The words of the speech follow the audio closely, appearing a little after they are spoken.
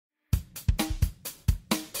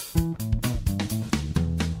The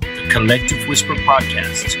Collective Whisper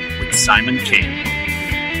Podcast with Simon K.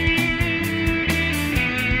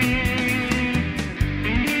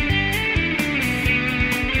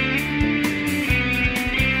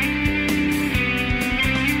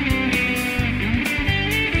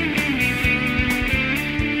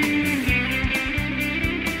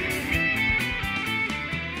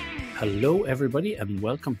 Hello, everybody, and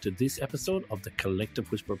welcome to this episode of the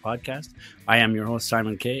Collective Whisper Podcast. I am your host,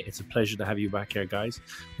 Simon K. It's a pleasure to have you back here, guys.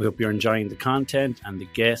 We hope you're enjoying the content and the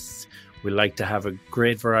guests. We like to have a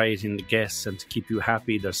great variety in the guests, and to keep you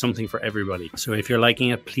happy, there's something for everybody. So if you're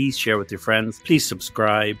liking it, please share with your friends, please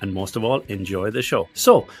subscribe, and most of all, enjoy the show.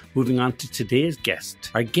 So, moving on to today's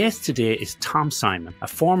guest. Our guest today is Tom Simon, a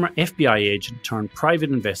former FBI agent turned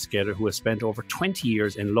private investigator who has spent over 20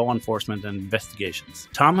 years in law enforcement and investigations.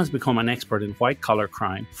 Tom has become an expert in white-collar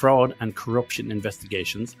crime, fraud, and corruption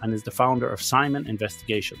investigations, and is the founder of Simon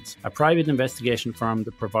Investigations, a private investigation firm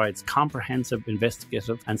that provides comprehensive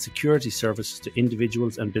investigative and security services to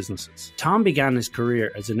individuals and businesses. Tom began his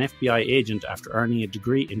career as an FBI agent after earning a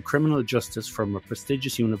degree in criminal justice from a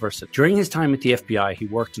prestigious university. During his time at the FBI, he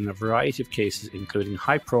worked in a variety of cases, including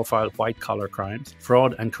high-profile white-collar crimes,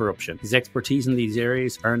 fraud, and corruption. His expertise in these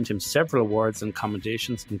areas earned him several awards and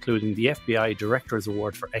commendations, including the FBI Director's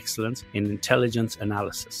Award for Excellence in Intelligence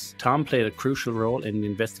Analysis. Tom played a crucial role in the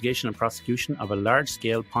investigation and prosecution of a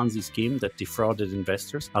large-scale Ponzi scheme that defrauded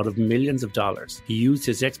investors out of millions of dollars. He used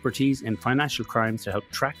his expertise in financial crimes to help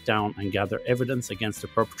track down and gather evidence against the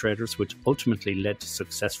perpetrators, which ultimately led to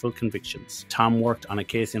successful convictions. Tom worked on a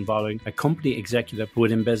case involving a company executive who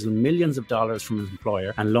had embezzled millions of dollars from his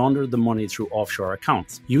employer and laundered the money through offshore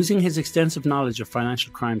accounts. Using his extensive knowledge of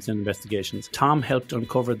financial crimes and investigations, Tom helped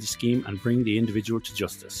uncover the scheme and bring the individual to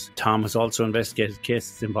justice. Tom has also investigated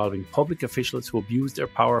cases involving public officials who abused their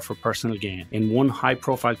power for personal gain. In one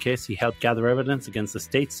high-profile case, he helped gather evidence against a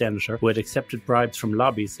state senator who had accepted bribes from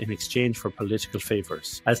lobbyists in exchange for political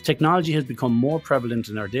favors. As technology has become more prevalent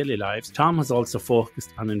in our daily lives, Tom has also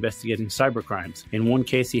focused on investigating cybercrimes. In one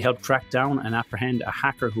case, he helped track down and apprehend a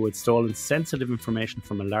hacker who had stolen sensitive information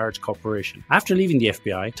from a large corporation. After leaving the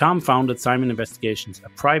FBI, Tom founded Simon Investigations, a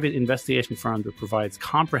private investigation firm that provides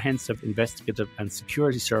comprehensive investigative and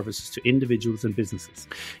security services to individuals and businesses.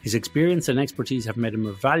 His experience and expertise have made him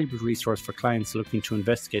a valuable resource for clients looking to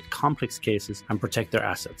investigate complex cases and protect their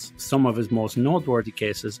assets. Some of his most noteworthy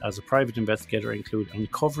cases as a private investigator include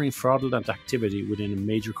uncovering fraudulent activity within a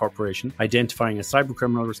major corporation, identifying a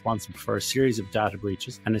cybercriminal responsible for a series of data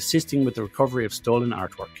breaches, and assisting with the recovery of stolen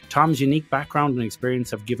artwork. Tom's unique background and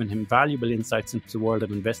experience have given him valuable insights into the world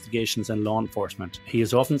of investigations and law enforcement. He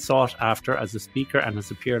is often sought after as a speaker and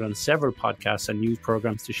has appeared on several podcasts and news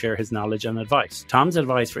programs to share his knowledge and advice. Tom's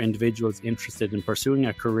advice for individuals interested in pursuing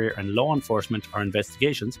a career in law enforcement or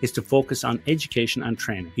investigations is to focus on education and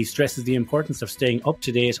training. He stresses the importance of staying up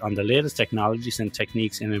to date on the latest technologies and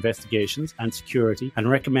techniques in investigations and security, and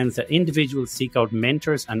recommends that individuals seek out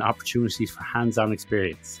mentors and opportunities for hands-on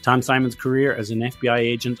experience. Tom Simon's career as an FBI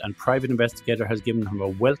agent and private investigator has given him a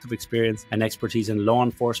wealth of experience and expertise in law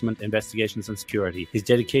enforcement, investigations, and security. His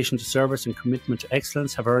dedication to service and commitment to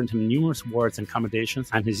excellence have earned him numerous awards and commendations,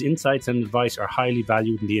 and his insights and advice are highly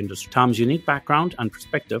valued in the industry. Tom's unique background and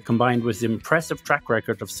perspective, combined with his impressive track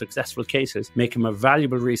record of successful cases, make him a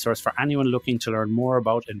valuable resource for anyone looking to learn more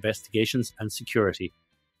about investigations and security.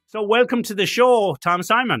 So welcome to the show, Tom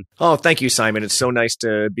Simon. Oh, thank you, Simon. It's so nice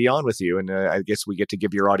to be on with you. And I guess we get to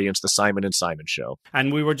give your audience the Simon and Simon show.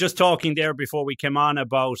 And we were just talking there before we came on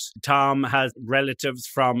about Tom has relatives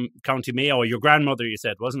from County Mayo. Your grandmother, you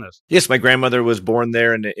said, wasn't it? Yes, my grandmother was born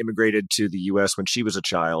there and immigrated to the U.S. when she was a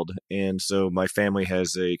child. And so my family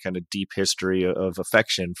has a kind of deep history of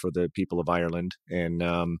affection for the people of Ireland. And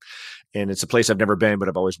it's a place I've never been, but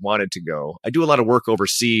I've always wanted to go. I do a lot of work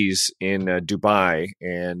overseas in Dubai,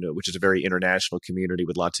 and which is a very international community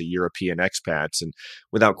with lots of European expats. And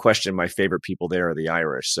without question, my favorite people there are the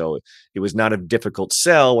Irish. So it was not a difficult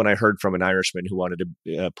sell when I heard from an Irishman who wanted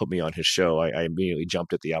to put me on his show. I immediately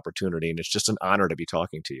jumped at the opportunity, and it's just an honor to be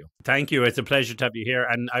talking to you. Thank you. It's a pleasure to have you here.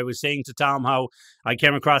 And I was saying to Tom how I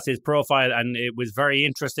came across his profile, and it was very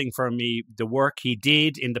interesting for me, the work he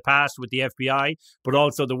did in the past with the FBI, but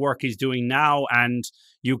also the work he's doing now. And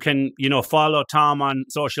you can, follow Tom on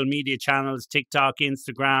social media channels, TikTok,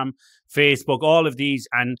 Instagram, Facebook, all of these.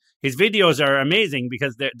 And his videos are amazing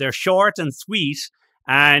because they're short and sweet.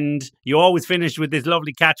 And you always finish with this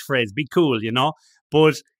lovely catchphrase, be cool,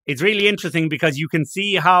 But it's really interesting because you can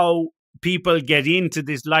see how people get into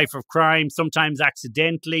this life of crime, sometimes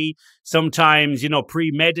accidentally, sometimes,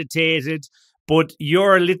 premeditated. but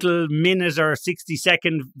your little minute or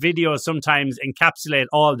 60-second videos sometimes encapsulate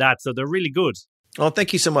all that. So they're really good. Well,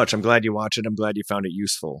 thank you so much. I'm glad you watched it. I'm glad you found it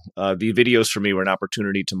useful. The videos for me were an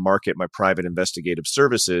opportunity to market my private investigative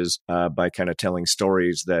services by kind of telling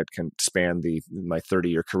stories that can span my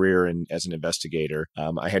 30-year career as an investigator.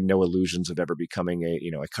 I had no illusions of ever becoming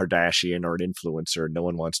a Kardashian or an influencer. No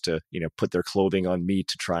one wants to put their clothing on me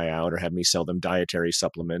to try out or have me sell them dietary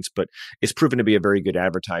supplements. But it's proven to be a very good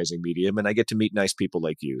advertising medium, and I get to meet nice people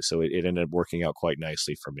like you. So it ended up working out quite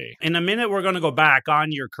nicely for me. In a minute, we're going to go back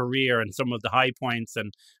on your career and some of the high points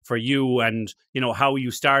and for you and how you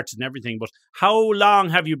started and everything, but how long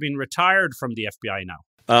have you been retired from the FBI now?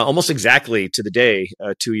 Almost exactly to the day,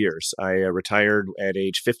 2 years. I retired at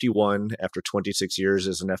age 51 after 26 years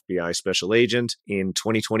as an FBI special agent in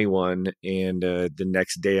 2021. And the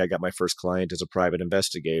next day, I got my first client as a private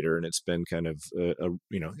investigator. And it's been kind of,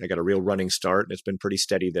 I got a real running start, and it's been pretty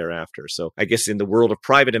steady thereafter. So I guess in the world of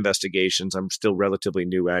private investigations, I'm still relatively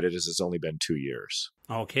new at it, as it's only been 2 years.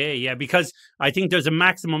 Okay, yeah, because I think there's a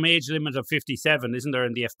maximum age limit of 57, isn't there,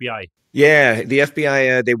 in the FBI? Yeah, the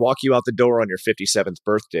FBI, they walk you out the door on your 57th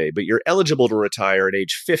birthday, but you're eligible to retire at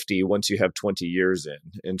age 50 once you have 20 years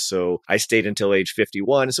in. And so I stayed until age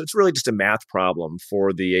 51. So it's really just a math problem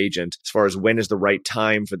for the agent as far as when is the right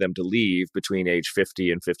time for them to leave between age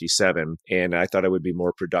 50 and 57. And I thought I would be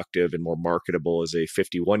more productive and more marketable as a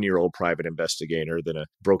 51-year-old private investigator than a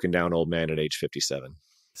broken down old man at age 57.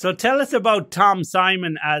 So tell us about Tom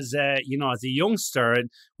Simon as a youngster.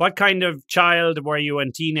 What kind of child were you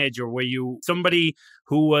and teenager? Were you somebody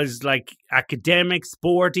who was like academic,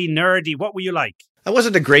 sporty, nerdy? What were you like? I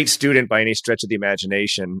wasn't a great student by any stretch of the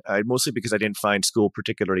imagination, mostly because I didn't find school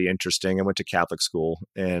particularly interesting. I went to Catholic school,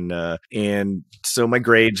 and so my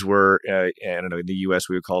grades were, I don't know, in the U.S.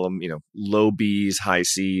 we would call them, low B's, high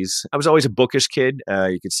C's. I was always a bookish kid.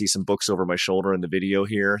 You could see some books over my shoulder in the video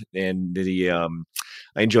here, and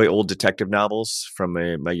I enjoy old detective novels from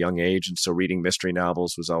my young age, and so reading mystery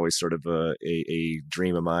novels was always sort of a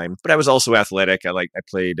dream of mine. But I was also athletic. I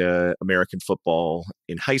played American football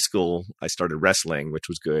in high school. I started wrestling, which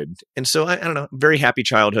was good. And so I don't know, very happy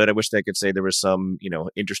childhood. I wish I could say there was some,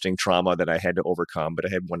 interesting trauma that I had to overcome, but I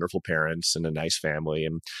had wonderful parents and a nice family,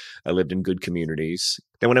 and I lived in good communities.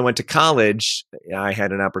 Then when I went to college, I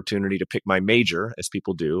had an opportunity to pick my major, as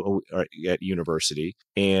people do at university.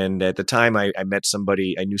 And at the time I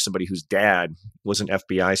knew somebody whose dad was an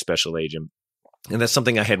FBI special agent. And that's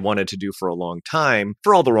something I had wanted to do for a long time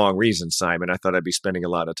for all the wrong reasons, Simon. I thought I'd be spending a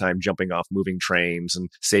lot of time jumping off moving trains and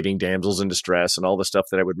saving damsels in distress and all the stuff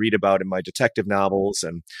that I would read about in my detective novels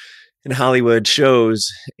and in Hollywood shows.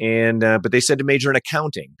 And but they said to major in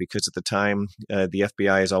accounting because at the time the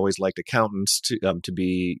FBI has always liked accountants to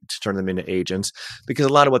turn them into agents, because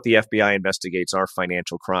a lot of what the FBI investigates are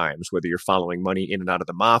financial crimes, whether you're following money in and out of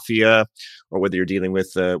the mafia or whether you're dealing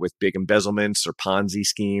with big embezzlements or Ponzi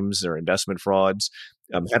schemes or investment frauds.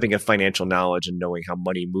 Having a financial knowledge and knowing how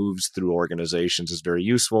money moves through organizations is very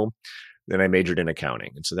useful. Then I majored in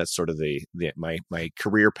accounting. And so that's sort of my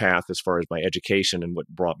career path as far as my education and what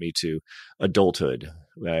brought me to adulthood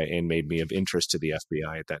and made me of interest to the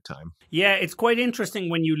FBI at that time. Yeah, it's quite interesting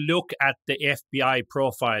when you look at the FBI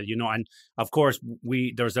profile, and of course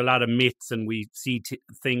there's a lot of myths and we see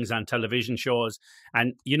things on television shows.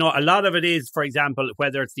 And, a lot of it is, for example,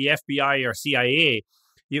 whether it's the FBI or CIA,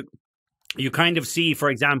 you kind of see,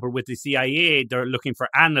 for example, with the CIA, they're looking for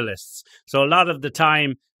analysts. So a lot of the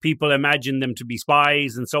time, people imagine them to be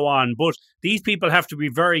spies and so on. But these people have to be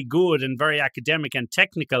very good and very academic and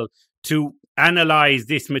technical to analyze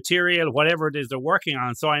this material, whatever it is they're working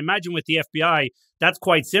on. So I imagine with the FBI, that's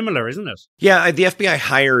quite similar, isn't it? Yeah, the FBI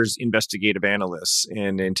hires investigative analysts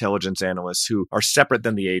and intelligence analysts who are separate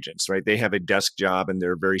than the agents, right? They have a desk job and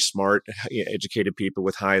they're very smart, educated people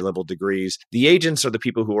with high-level degrees. The agents are the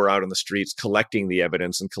people who are out on the streets collecting the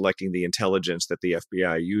evidence and collecting the intelligence that the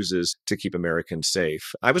FBI uses to keep Americans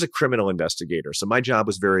safe. I was a criminal investigator, so my job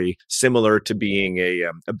was very similar to being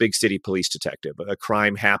a big city police detective. A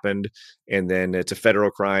crime happened, and then it's a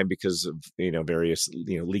federal crime because of various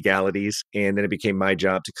legalities, and then it became my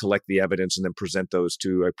job to collect the evidence and then present those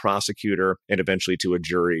to a prosecutor and eventually to a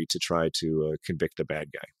jury to try to convict the bad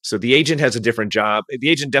guy. So the agent has a different job. The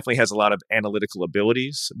agent definitely has a lot of analytical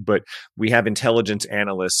abilities, but we have intelligence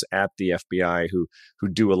analysts at the FBI who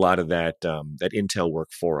do a lot of that intel work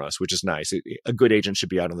for us, which is nice. A good agent should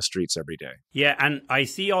be out on the streets every day. Yeah, and I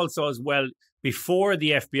see also as well, before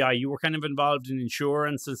the FBI, you were kind of involved in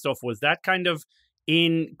insurance and stuff. Was that kind of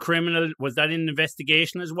was that in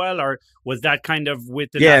investigation as well, or was that kind of with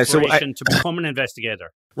the aspiration to become an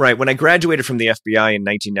investigator? Right. When I graduated from the FBI in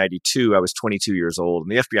 1992, I was 22 years old,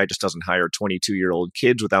 and the FBI just doesn't hire 22-year-old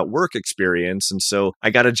kids without work experience. And so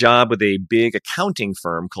I got a job with a big accounting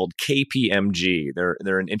firm called KPMG.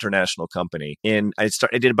 They're an international company, and I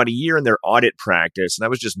did about a year in their audit practice, and I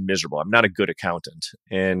was just miserable. I'm not a good accountant,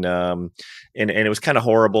 and it was kind of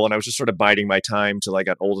horrible. And I was just sort of biding my time till I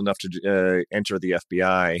got old enough to enter the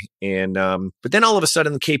FBI. And but then all of a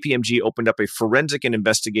sudden, the KPMG opened up a forensic and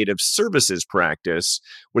investigative services practice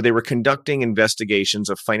where they were conducting investigations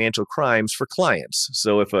of financial crimes for clients.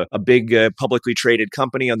 So if a big publicly traded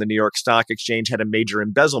company on the New York Stock Exchange had a major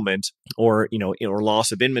embezzlement or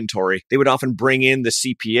loss of inventory, they would often bring in the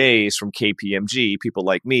CPAs from KPMG, people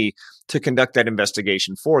like me, to conduct that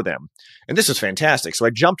investigation for them. And this was fantastic. So I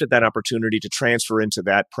jumped at that opportunity to transfer into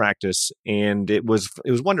that practice, and it was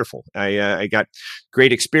wonderful. I got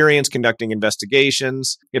great experience conducting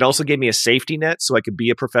investigations. It also gave me a safety net so I could be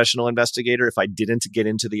a professional investigator if I didn't get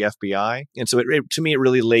into the FBI. And so to me, it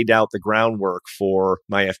really laid out the groundwork for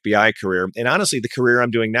my FBI career. And honestly, the career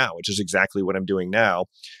I'm doing now, which is exactly what I'm doing now.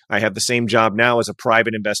 I have the same job now as a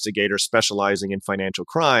private investigator specializing in financial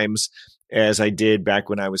crimes as I did back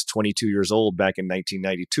when I was 22 years old, back in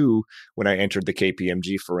 1992, when I entered the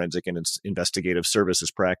KPMG Forensic and Investigative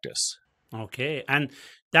Services practice. Okay. And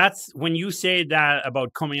that's when you say that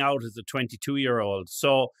about coming out as a 22-year-old.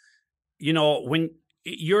 So, when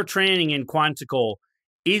you're training in Quantico,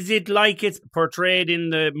 is it like it's portrayed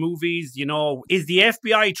in the movies? Is the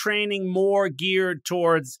FBI training more geared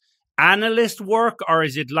towards analyst work, or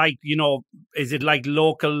is it like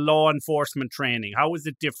local law enforcement training? How is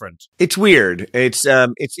it different? It's weird. It's a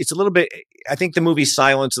little bit. I think the movie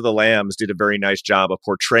Silence of the Lambs did a very nice job of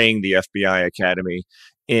portraying the FBI Academy.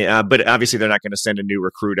 But obviously, they're not going to send a new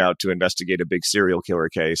recruit out to investigate a big serial killer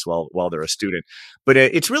case while they're a student. But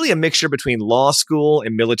it's really a mixture between law school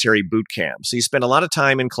and military boot camp. So you spend a lot of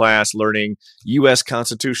time in class learning U.S.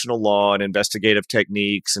 constitutional law and investigative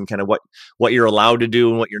techniques and kind of what you're allowed to do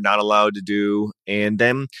and what you're not allowed to do. And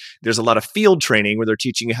then there's a lot of field training where they're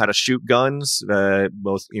teaching you how to shoot guns,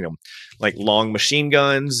 both like long machine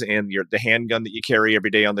guns and the handgun that you carry every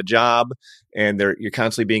day on the job. And you're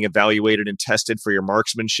constantly being evaluated and tested for your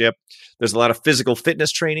marksmanship. There's a lot of physical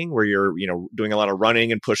fitness training where you're doing a lot of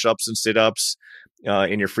running and push-ups and sit-ups.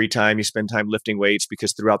 In your free time, you spend time lifting weights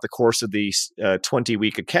because throughout the course of the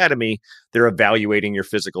 20-week academy, they're evaluating your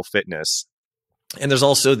physical fitness. And there's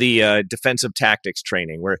also the defensive tactics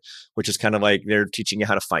training, which is kind of like they're teaching you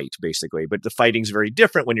how to fight, basically. But the fighting's very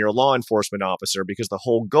different when you're a law enforcement officer because the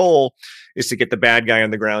whole goal is to get the bad guy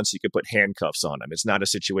on the ground so you can put handcuffs on him. It's not a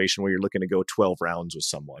situation where you're looking to go 12 rounds with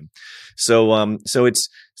someone.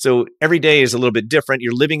 So every day is a little bit different.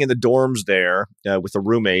 You're living in the dorms there with a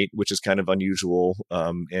roommate, which is kind of unusual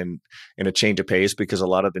and a change of pace because a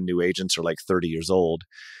lot of the new agents are like 30 years old.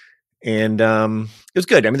 And it was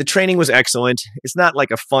good. I mean, the training was excellent. It's not like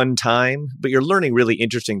a fun time, but you're learning really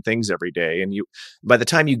interesting things every day. And by the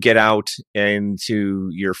time you get out into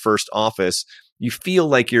your first office, you feel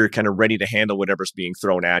like you're kind of ready to handle whatever's being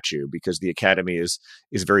thrown at you because the academy is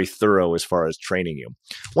very thorough as far as training you.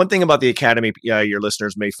 One thing about the academy your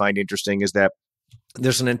listeners may find interesting is that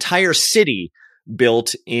there's an entire city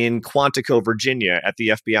built in Quantico, Virginia at the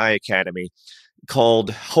FBI Academy called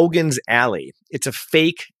Hogan's Alley. It's a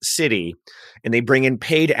fake city, and they bring in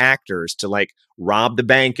paid actors to like rob the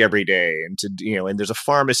bank every day, and and there's a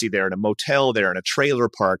pharmacy there and a motel there and a trailer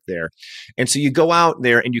park there. And so you go out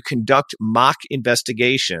there and you conduct mock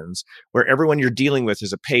investigations where everyone you're dealing with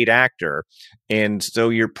is a paid actor. And so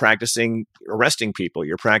you're practicing arresting people,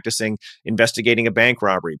 you're practicing investigating a bank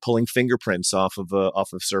robbery, pulling fingerprints off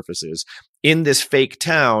of surfaces in this fake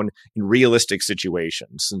town in realistic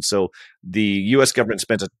situations. And so the U.S. government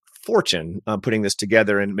spends a fortune putting this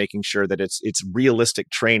together and making sure that it's realistic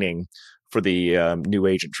training for the new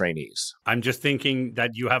agent trainees. I'm just thinking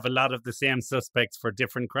that you have a lot of the same suspects for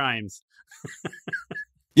different crimes.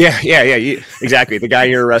 Yeah, exactly. The guy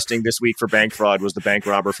you're arresting this week for bank fraud was the bank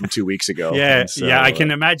robber from 2 weeks ago. Yeah, I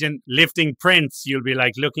can imagine lifting prints. You'll be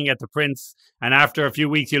like looking at the prints, and after a few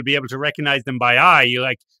weeks, you'll be able to recognize them by eye. You're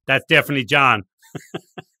like, that's definitely John.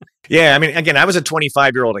 Yeah, I mean, again, I was a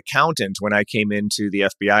 25-year-old accountant when I came into the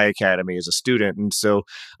FBI Academy as a student, and so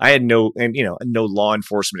I had no law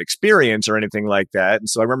enforcement experience or anything like that. And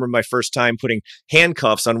so I remember my first time putting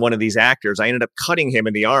handcuffs on one of these actors. I ended up cutting him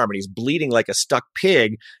in the arm, and he's bleeding like a stuck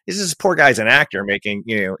pig. This poor guy's an actor making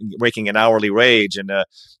an hourly wage,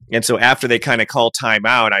 and so after they kind of called time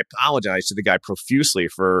out, I apologized to the guy profusely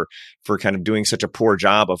for kind of doing such a poor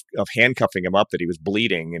job of handcuffing him up that he was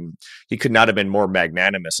bleeding, and he could not have been more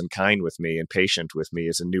magnanimous and kind with me and patient with me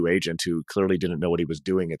as a new agent who clearly didn't know what he was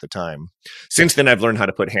doing at the time. Since then, I've learned how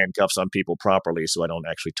to put handcuffs on people properly so I don't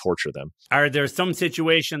actually torture them. Are there some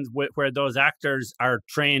situations where those actors are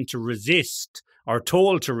trained to resist or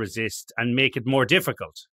told to resist and make it more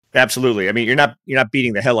difficult? Absolutely. I mean, you're not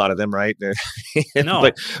beating the hell out of them, right?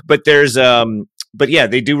 No. but there's but yeah,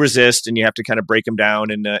 they do resist, and you have to kind of break them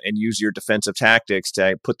down and use your defensive tactics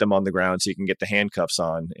to put them on the ground so you can get the handcuffs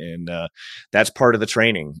on, and that's part of the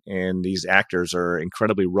training. And these actors are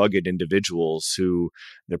incredibly rugged individuals who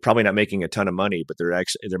they're probably not making a ton of money, but they're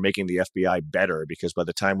making the FBI better because by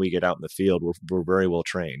the time we get out in the field, we're very well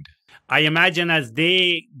trained. I imagine as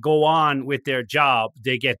they go on with their job,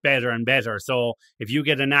 they get better and better. So if you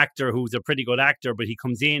get an actor who's a pretty good actor, but he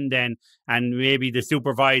comes in then and maybe the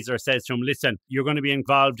supervisor says to him, listen, you're going to be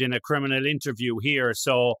involved in a criminal interview here.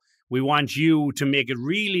 So we want you to make it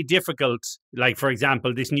really difficult. Like, for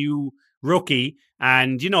example, this new rookie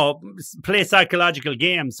and, play psychological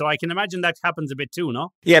games. So I can imagine that happens a bit too,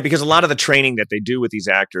 no? Yeah, because a lot of the training that they do with these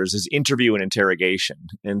actors is interview and interrogation.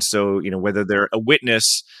 And so, whether they're a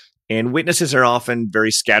witness. And witnesses are often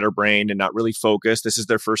very scatterbrained and not really focused. This is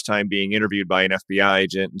their first time being interviewed by an FBI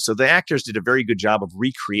agent. And so the actors did a very good job of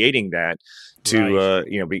recreating that to,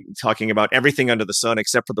 be talking about everything under the sun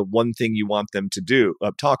except for the one thing you want them to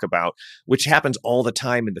talk about, which happens all the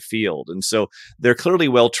time in the field. And so they're clearly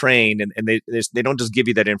well trained and they don't just give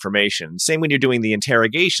you that information. Same when you're doing the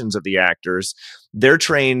interrogations of the actors, they're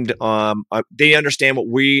trained, they understand what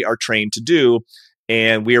we are trained to do.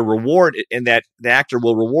 And we are rewarded, and that the actor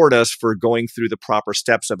will reward us for going through the proper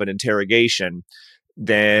steps of an interrogation,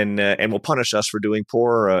 and will punish us for doing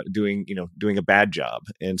doing a bad job.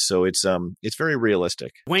 And so it's very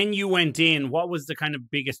realistic. When you went in, what was the kind of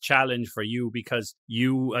biggest challenge for you? Because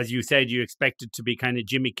you, as you said, you expected to be kind of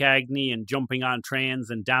Jimmy Cagney and jumping on trains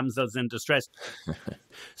and damsels in distress.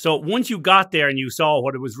 So once you got there and you saw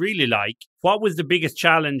what it was really like, what was the biggest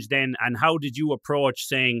challenge then? And how did you approach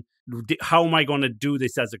saying, how am I going to do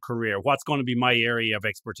this as a career? What's going to be my area of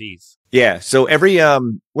expertise? Yeah. So there's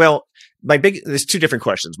two different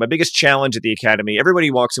questions. My biggest challenge at the academy,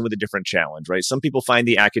 everybody walks in with a different challenge, right? Some people find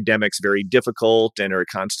the academics very difficult and are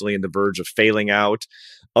constantly on the verge of failing out.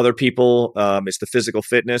 Other people, it's the physical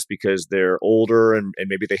fitness because they're older and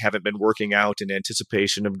maybe they haven't been working out in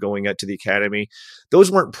anticipation of going out to the academy.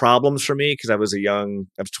 Those weren't problems for me because I was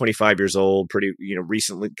 25 years old, pretty,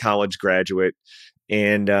 recently college graduate.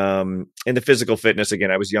 And the physical fitness,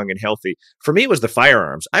 again, I was young and healthy. For me, it was the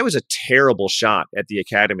firearms. I was a terrible shot at the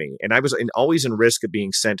academy, and I was always in risk of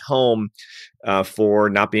being sent home for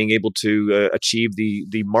not being able to achieve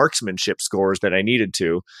the marksmanship scores that I needed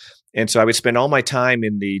to. And so I would spend all my time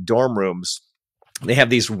in the dorm rooms. They have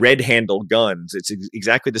these red handle guns. It's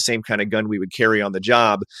exactly the same kind of gun we would carry on the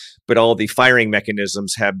job, but all the firing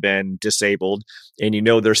mechanisms have been disabled, and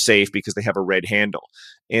they're safe because they have a red handle.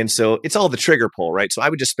 And so it's all the trigger pull, right? So I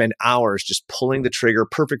would just spend hours just pulling the trigger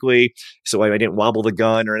perfectly so I didn't wobble the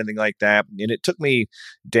gun or anything like that. And it took me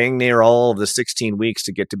dang near all of the 16 weeks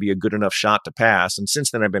to get to be a good enough shot to pass. And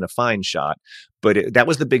since then, I've been a fine shot. But that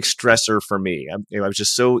was the big stressor for me. I was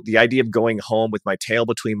just the idea of going home with my tail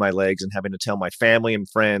between my legs and having to tell my family and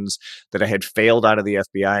friends that I had failed out of the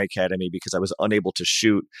FBI Academy because I was unable to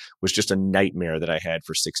shoot was just a nightmare that I had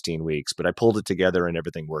for 16 weeks. But I pulled it together and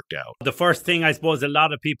everything worked out. The first thing I suppose a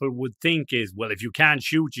lot of people would think is, well, if you can't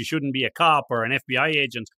shoot, you shouldn't be a cop or an FBI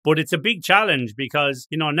agent. But it's a big challenge because,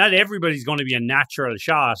 not everybody's going to be a natural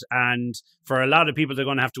shot. And for a lot of people, they're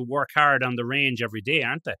going to have to work hard on the range every day,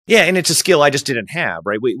 aren't they? Yeah, and it's a skill I just didn't have,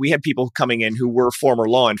 right? We had people coming in who were former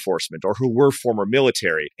law enforcement or who were former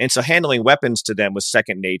military. And so handling weapons to them was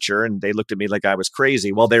second nature. And they looked at me like I was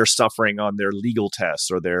crazy while they're suffering on their legal tests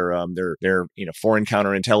or their foreign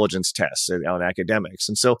counterintelligence tests on academics.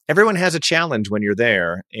 And so everyone has a challenge when you're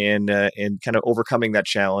there, and kind of overcoming that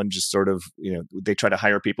challenge is sort of, they try to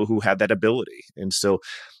hire people who have that ability.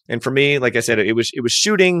 And for me, like I said, it was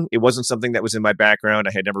shooting. It wasn't something that was in my background.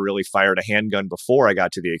 I had never really fired a handgun before I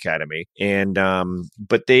got to the academy. And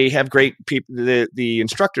but they have great people. The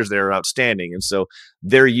instructors there are outstanding, and so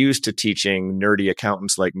they're used to teaching nerdy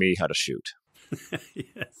accountants like me how to shoot.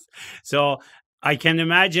 Yes. So I can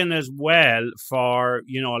imagine as well for,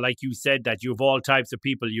 like you said, that you have all types of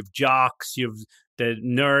people. You've jocks, you've the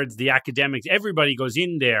nerds, the academics, everybody goes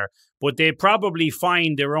in there. but they probably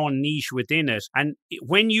find their own niche within it. And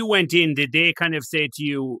when you went in, did they kind of say to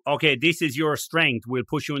you, okay, this is your strength, we'll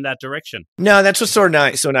push you in that direction? No, that's what's so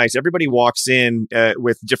nice. Everybody walks in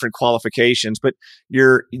with different qualifications, but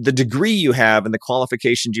the degree you have and the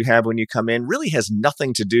qualifications you have when you come in really has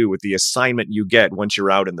nothing to do with the assignment you get once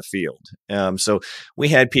you're out in the field. So we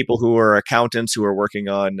had people who were accountants who were working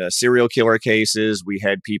on serial killer cases. We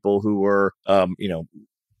had people who were,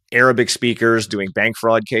 Arabic speakers doing bank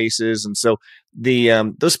fraud cases, and so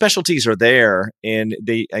those specialties are there, and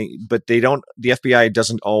but they don't. The FBI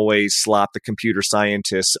doesn't always slot the computer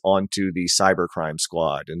scientists onto the cybercrime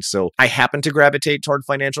squad, and so I happen to gravitate toward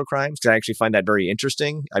financial crimes because I actually find that very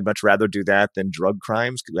interesting. I'd much rather do that than drug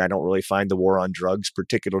crimes because I don't really find the war on drugs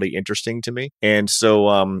particularly interesting to me, and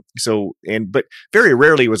but very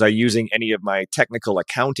rarely was I using any of my technical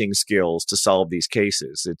accounting skills to solve these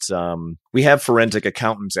cases. It's we have forensic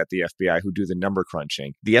accountants at the FBI who do the number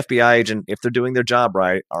crunching. The FBI agent, if they're doing their job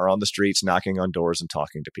right, are on the streets knocking on doors and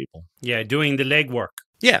talking to people. Yeah, doing the legwork.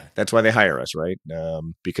 Yeah, that's why they hire us, right?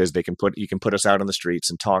 Because you can put us out on the streets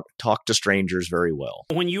and talk to strangers very well.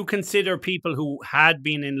 When you consider people who had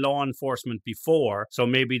been in law enforcement before, so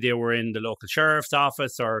maybe they were in the local sheriff's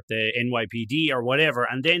office or the NYPD or whatever,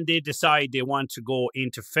 and then they decide they want to go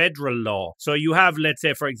into federal law. So you have, let's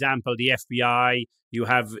say, for example, the FBI, you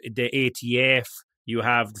have the ATF, you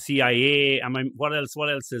have the CIA. I mean, what else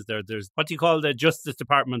is there? There's, what do you call the Justice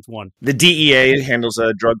Department one? The DEA handles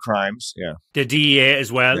drug crimes. Yeah. The DEA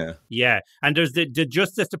as well. Yeah. And there's the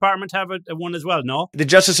Justice Department have a one as well, no? The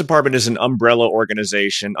Justice Department is an umbrella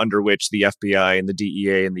organization under which the FBI and the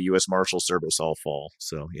DEA and the U.S. Marshal Service all fall.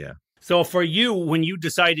 So, yeah. So for you, when you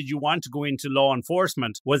decided you want to go into law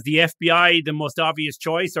enforcement, was the FBI the most obvious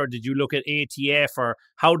choice, or did you look at ATF, or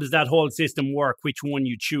how does that whole system work? Which one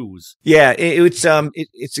you choose? Yeah, it's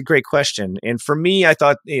a great question. And for me, I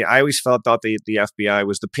always thought the FBI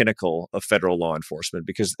was the pinnacle of federal law enforcement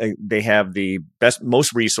because they have the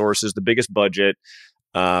most resources, the biggest budget,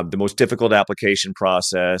 the most difficult application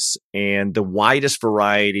process, and the widest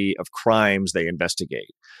variety of crimes they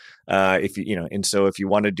investigate. If you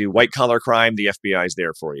want to do white collar crime, the FBI is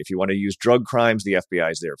there for you. If you want to use drug crimes, the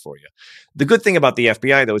FBI is there for you. The good thing about the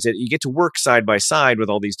FBI, though, is that you get to work side by side with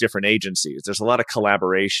all these different agencies. There's a lot of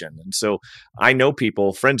collaboration. And so I know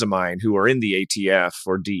people, friends of mine, who are in the ATF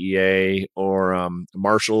or DEA or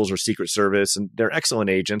Marshals or Secret Service, and they're excellent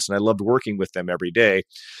agents, and I loved working with them every day.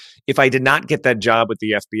 If I did not get that job with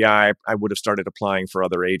the FBI, I would have started applying for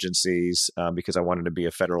other agencies because I wanted to be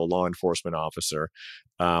a federal law enforcement officer.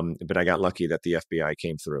 But I got lucky that the FBI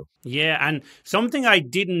came through. Yeah, and something I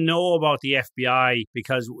didn't know about the FBI,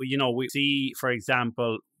 because, we see, for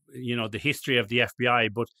example, the history of the FBI,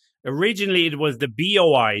 but originally it was the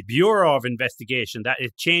BOI, Bureau of Investigation, that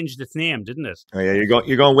it changed its name, didn't it? Oh yeah,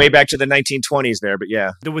 you're going way back to the 1920s there, but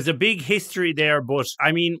yeah. There was a big history there, but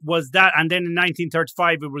I mean, was that, and then in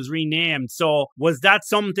 1935 it was renamed. So was that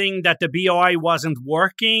something that the BOI wasn't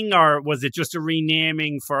working, or was it just a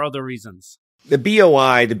renaming for other reasons? The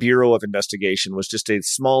BOI, the Bureau of Investigation, was just a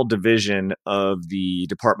small division of the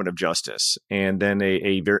Department of Justice, and then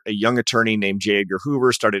a young attorney named J. Edgar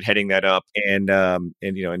Hoover started heading that up, and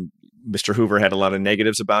Mr. Hoover had a lot of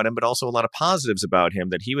negatives about him, but also a lot of positives about him,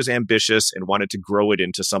 that he was ambitious and wanted to grow it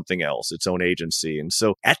into something else, its own agency. And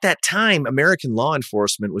so at that time, American law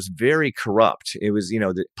enforcement was very corrupt. It was,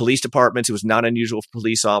 the police departments, it was not unusual for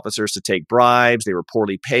police officers to take bribes. They were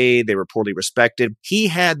poorly paid. They were poorly respected. He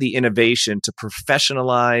had the innovation to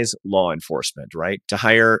professionalize law enforcement, right? To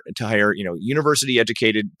hire, university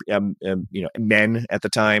educated, men at the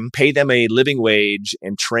time, pay them a living wage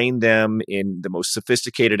and train them in the most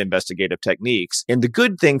sophisticated investigative techniques. And the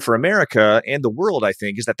good thing for America and the world, I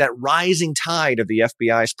think, is that rising tide of the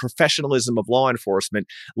FBI's professionalism of law enforcement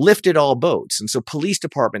lifted all boats. And so police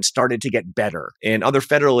departments started to get better, and other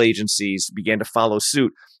federal agencies began to follow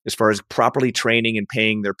suit as far as properly training and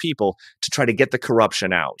paying their people to try to get the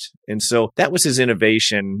corruption out. And so that was his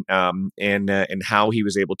innovation and how he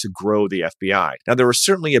was able to grow the FBI. Now, there were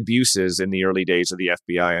certainly abuses in the early days of the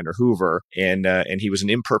FBI under Hoover, and he was an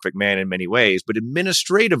imperfect man in many ways, but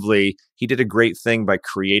administratively, he did a great thing by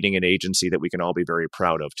creating an agency that we can all be very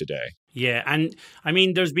proud of today. Yeah, and I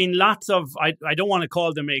mean, there's been lots of, I don't want to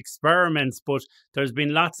call them experiments, but there's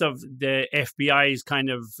been lots of the FBI's kind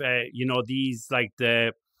of, these like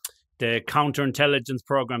the counterintelligence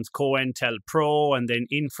programs, COINTEL Pro and then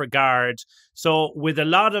InfraGard. So with a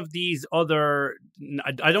lot of these other,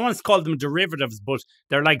 I don't want to call them derivatives, but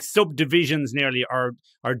they're like subdivisions nearly,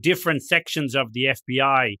 or different sections of the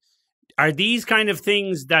FBI. Are these kind of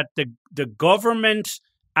things that the government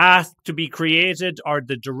asked to be created, or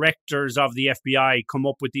the directors of the FBI come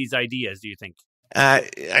up with these ideas, do you think?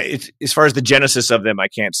 As far as the genesis of them, I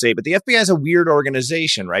can't say, but the FBI is a weird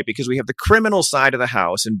organization, right? Because we have the criminal side of the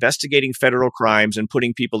house investigating federal crimes and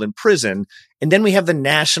putting people in prison. And then we have the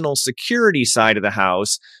national security side of the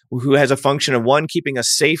house, who has a function of one, keeping us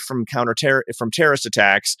safe from from terrorist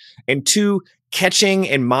attacks, and two, catching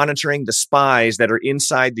and monitoring the spies that are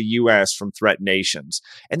inside the U.S. from threat nations.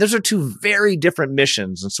 And those are two very different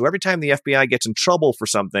missions. And so every time the FBI gets in trouble for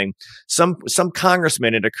something, some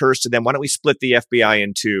congressman, it occurs to them, why don't we split the FBI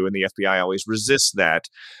in two? And the FBI always resists that.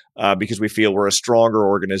 Because we feel we're a stronger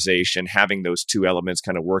organization having those two elements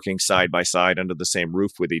kind of working side by side under the same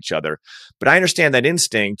roof with each other. But I understand that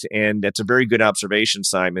instinct, and that's a very good observation,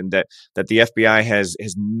 Simon, that the FBI has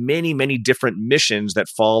many different missions that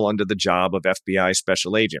fall under the job of FBI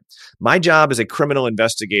special agent. My job as a criminal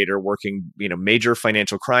investigator working, major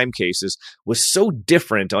financial crime cases was so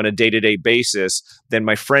different on a day-to-day basis than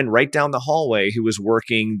my friend right down the hallway who was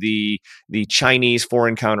working the Chinese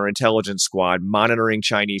Foreign Counterintelligence Squad, monitoring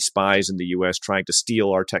Chinese spies in the U.S. trying to steal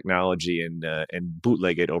our technology and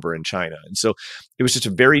bootleg it over in China. And so it was just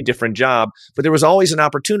a very different job. But there was always an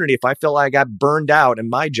opportunity, if I felt like I got burned out in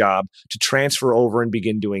my job, to transfer over and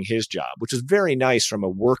begin doing his job, which is very nice from a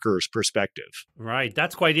worker's perspective. Right.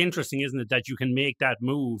 That's quite interesting, isn't it, that you can make that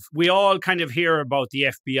move? We all kind of hear about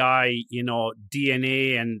the FBI,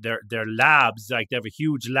 DNA and their labs, like they have a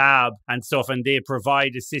huge lab and stuff, and they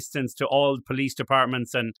provide assistance to all the police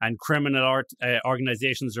departments and criminal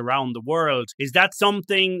organizations around the world. Is that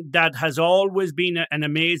something that has always been an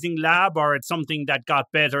amazing lab, or it's something that got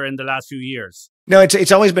better in the last few years? No,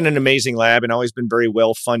 it's always been an amazing lab and always been very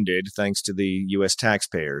well funded thanks to the U.S.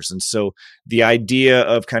 taxpayers. And so the idea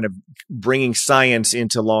of kind of bringing science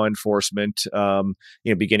into law enforcement,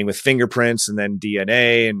 beginning with fingerprints and then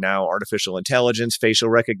DNA and now artificial intelligence, facial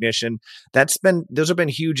recognition, those have been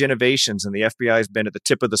huge innovations, and the FBI has been at the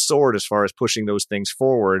tip of the sword as far as pushing those things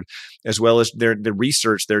forward, as well as the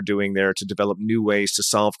research they're doing there to develop new ways to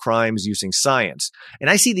solve crimes using science. And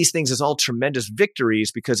I see these things as all tremendous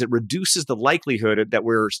victories because it reduces the likelihood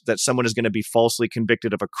that someone is going to be falsely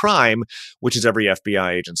convicted of a crime, which is every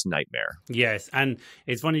FBI agent's nightmare. Yes, and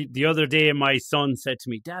it's funny. The other day, my son said to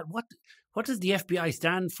me, "Dad, what does the FBI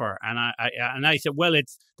stand for?" And I said, "Well,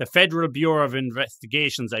 it's the Federal Bureau of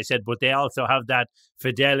Investigations." I said, "But they also have that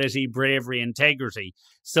fidelity, bravery, integrity."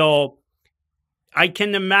 So I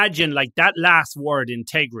can imagine like that last word,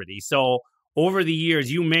 integrity. So over the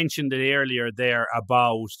years, you mentioned it earlier there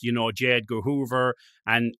about J. Edgar Hoover,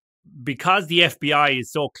 and because the FBI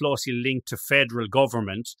is so closely linked to federal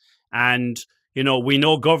government, and we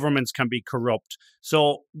know governments can be corrupt.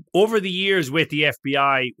 So over the years with the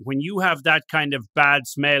FBI, when you have that kind of bad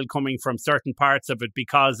smell coming from certain parts of it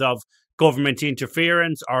because of government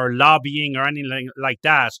interference or lobbying or anything like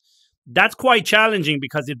that, that's quite challenging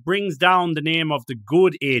because it brings down the name of the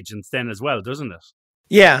good agents then as well, doesn't it?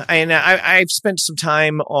 Yeah, and I've spent some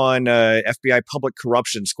time on FBI public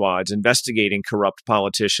corruption squads investigating corrupt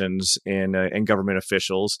politicians and government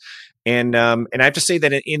officials, and I have to say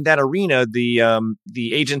that in that arena,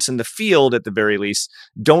 the agents in the field, at the very least,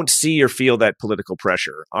 don't see or feel that political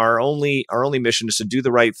pressure. Our only mission is to do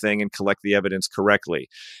the right thing and collect the evidence correctly.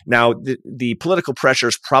 Now, the political pressure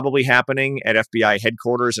is probably happening at FBI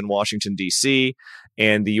headquarters in Washington, D.C.,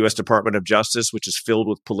 and the U.S. Department of Justice, which is filled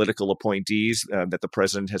with political appointees that the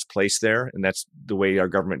president has placed there, and that's the way our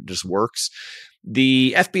government just works.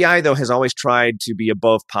 The FBI, though, has always tried to be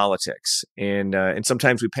above politics, and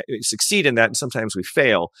sometimes we succeed in that, and sometimes we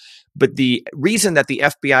fail. But the reason that the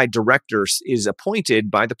FBI director is appointed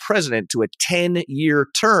by the president to a 10-year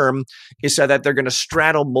term is so that they're going to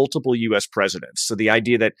straddle multiple U.S. presidents. So the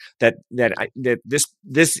idea that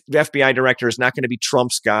this FBI director is not going to be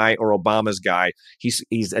Trump's guy or Obama's guy.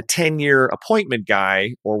 He's a 10-year appointment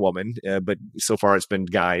guy or woman, but so far it's been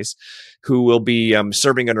guys who will be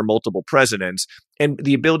serving under multiple presidents. And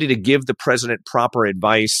the ability to give the president proper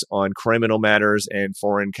advice on criminal matters and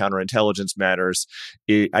foreign counterintelligence matters,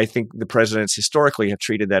 I think the presidents historically have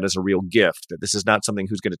treated that as a real gift, that this is not something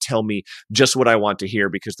who's going to tell me just what I want to hear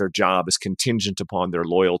because their job is contingent upon their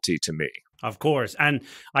loyalty to me. Of course. And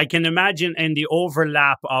I can imagine in the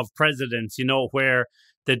overlap of presidents, where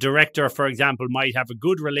the director, for example, might have a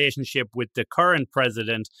good relationship with the current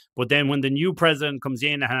president, but then when the new president comes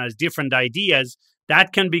in and has different ideas,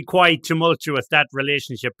 that can be quite tumultuous, that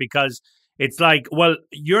relationship, because it's like, well,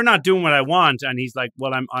 you're not doing what I want. And he's like,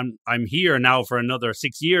 well, I'm here now for another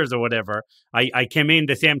 6 years or whatever. I came in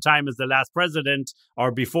the same time as the last president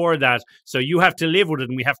or before that. So you have to live with it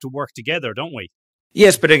and we have to work together, don't we?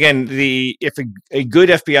 Yes, but again, if a good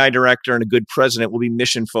FBI director and a good president will be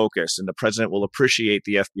mission focused, and the president will appreciate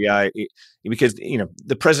the FBI because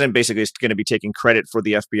the president basically is going to be taking credit for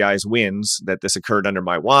the FBI's wins, that this occurred under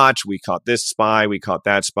my watch. We caught this spy, we caught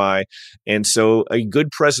that spy, and so a good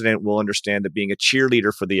president will understand that being a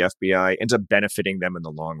cheerleader for the FBI ends up benefiting them in the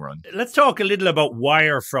long run. Let's talk a little about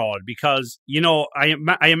wire fraud because I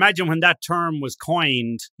imagine when that term was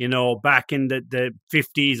coined, back in the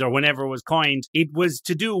 50s or whenever it was coined, it was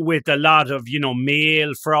to do with a lot of,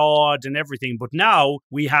 mail fraud and everything. But now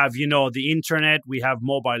we have, the internet, we have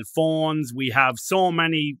mobile phones, we have so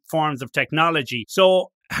many forms of technology.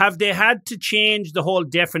 So have they had to change the whole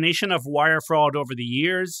definition of wire fraud over the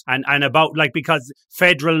years and about because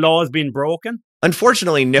federal law has been broken?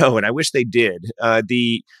 Unfortunately, no, and I wish they did.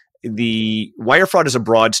 The wire fraud is a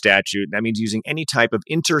broad statute. That means using any type of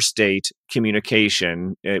interstate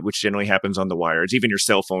communication, which generally happens on the wires. Even your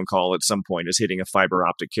cell phone call at some point is hitting a fiber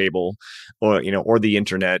optic cable, or the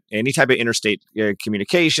internet. Any type of interstate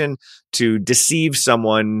communication to deceive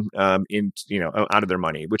someone out of their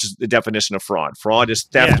money, which is the definition of fraud. Fraud is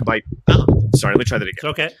theft by. Sorry, let me try that again. It's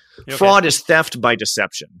okay. Fraud is theft by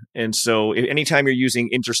deception. And so anytime you're using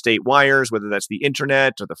interstate wires, whether that's the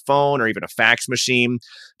internet or the phone or even a fax machine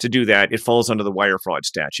to do that, it falls under the wire fraud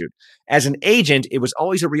statute. As an agent, it was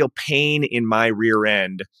always a real pain in my rear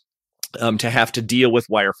end to have to deal with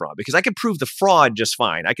wire fraud, because I could prove the fraud just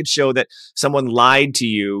fine. I could show that someone lied to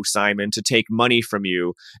you, Simon, to take money from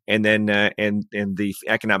you, and then and the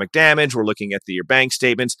economic damage. We're looking at your bank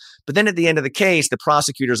statements, but then at the end of the case, the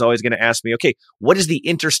prosecutor is always going to ask me, okay, what is the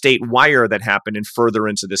interstate wire that happened in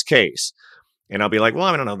furtherance of this case? And I'll be like, well,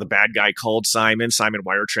 I don't know. The bad guy called Simon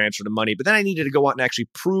wire transferred the money, but then I needed to go out and actually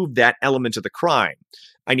prove that element of the crime.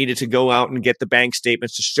 I needed to go out and get the bank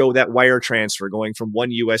statements to show that wire transfer going from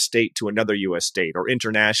one U.S. state to another U.S. state or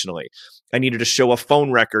internationally. I needed to show a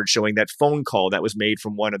phone record showing that phone call that was made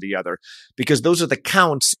from one or the other, because those are the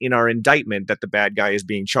counts in our indictment that the bad guy is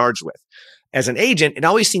being charged with. As an agent, it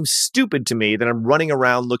always seems stupid to me that I'm running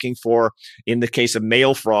around looking for, in the case of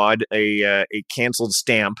mail fraud, a canceled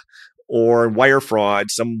stamp, or wire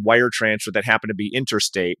fraud, some wire transfer that happened to be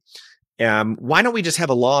interstate. Why don't we just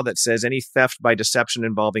have a law that says any theft by deception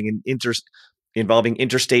involving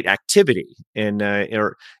interstate activity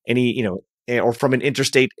or any or from an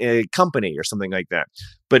interstate company or something like that?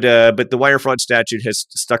 But the wire fraud statute has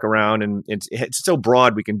stuck around, and it's so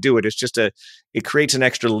broad we can do it. It's just it creates an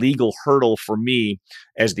extra legal hurdle for me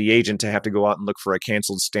as the agent to have to go out and look for a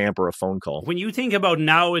canceled stamp or a phone call. When you think about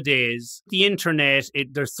nowadays, the internet,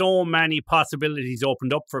 there's so many possibilities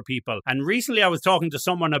opened up for people. And recently I was talking to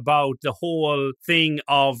someone about the whole thing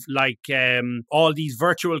of all these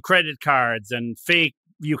virtual credit cards and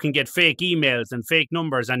you can get fake emails and fake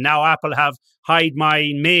numbers, and now Apple have hide my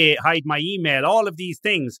email, all of these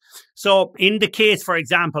things. So in the case, for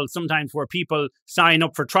example, sometimes where people sign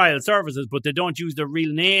up for trial services, but they don't use their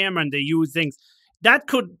real name and they use things, that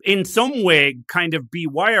could in some way kind of be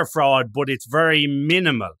wire fraud, but it's very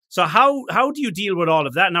minimal. So how do you deal with all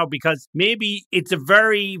of that now? Because maybe it's a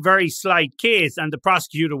very, very slight case and the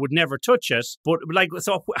prosecutor would never touch it. But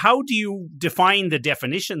so how do you define the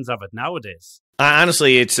definitions of it nowadays?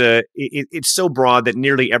 Honestly, it's so broad that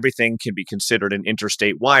nearly everything can be considered an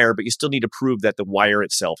interstate wire, but you still need to prove that the wire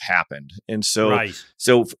itself happened. And so, right.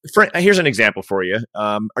 Here's an example for you.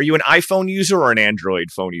 Are you an iPhone user or an Android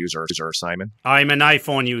phone user, Simon? I'm an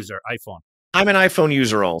iPhone user. iPhone. I'm an iPhone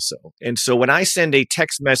user also. And so when I send a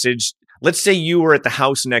text message, let's say you were at the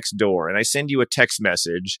house next door and I send you a text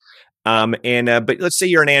message. But let's say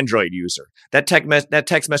you're an Android user. That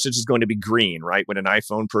text message is going to be green, right? When an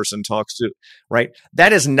iPhone person talks to, right?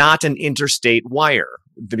 That is not an interstate wire,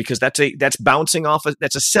 because that's bouncing off.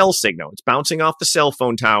 That's a cell signal. It's bouncing off the cell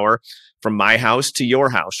phone tower from my house to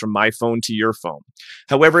your house, from my phone to your phone.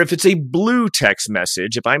 However, if it's a blue text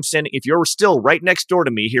message, if you're still right next door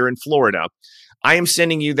to me here in Florida, I am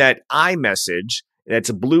sending you that iMessage. That's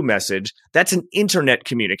a blue message. That's an internet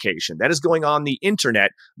communication. That is going on the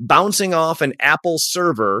internet, bouncing off an Apple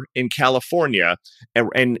server in California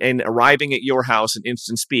and arriving at your house in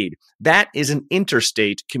instant speed. That is an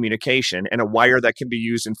interstate communication and a wire that can be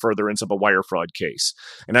used in furtherance of a wire fraud case.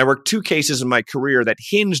 And I worked 2 cases in my career that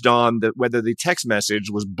hinged on whether the text message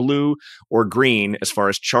was blue or green as far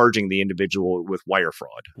as charging the individual with wire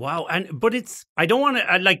fraud. Wow. But I don't want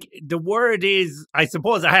to, the word is, I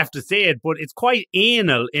suppose I have to say it, but it's quite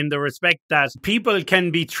anal in the respect that people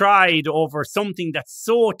can be tried over something that's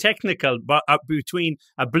so technical, but between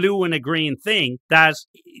a blue and a green thing, that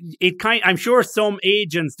I'm sure some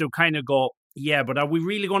agents do kind of go, yeah, but are we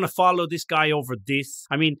really going to follow this guy over this?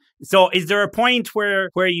 I mean, so is there a point where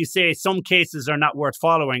you say some cases are not worth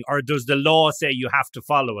following, or does the law say you have to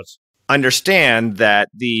follow it? Understand that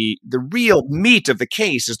the real meat of the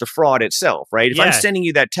case is the fraud itself, right? If I'm sending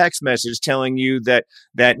you that text message telling you that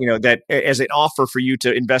as an offer for you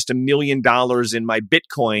to invest $1 million in my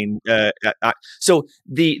Bitcoin, so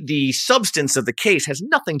the substance of the case has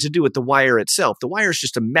nothing to do with the wire itself. The wire is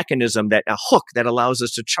just a hook that allows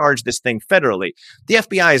us to charge this thing federally. The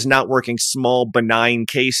FBI is not working small benign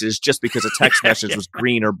cases just because a text message was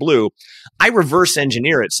green or blue. I reverse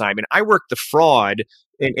engineer it, Simon. I work the fraud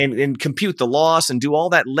and compute the loss and do all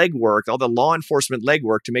that legwork, all the law enforcement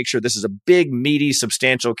legwork to make sure this is a big, meaty,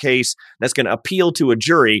 substantial case that's going to appeal to a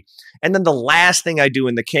jury. And then the last thing I do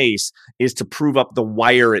in the case is to prove up the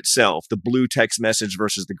wire itself, the blue text message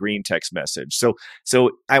versus the green text message. So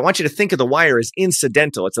I want you to think of the wire as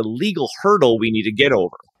incidental. It's a legal hurdle we need to get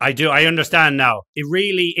over. I do. I understand now.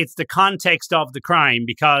 It's the context of the crime,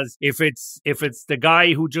 because if it's the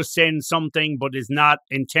guy who just sends something but is not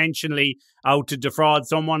intentionally out to defraud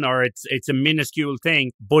someone, or it's a minuscule thing,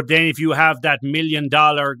 but then if you have that $1 million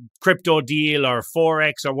crypto deal or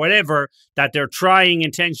Forex or whatever that they're trying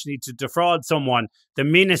intentionally to defraud someone, the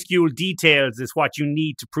minuscule details is what you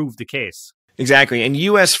need to prove the case. Exactly. And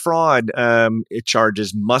U.S. fraud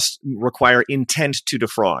charges must require intent to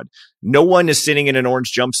defraud. No one is sitting in an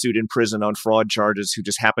orange jumpsuit in prison on fraud charges who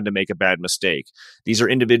just happened to make a bad mistake. These are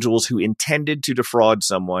individuals who intended to defraud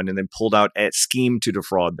someone and then pulled out a scheme to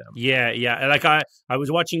defraud them. Yeah. Like I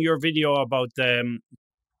was watching your video about the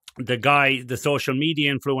social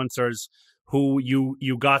media influencers who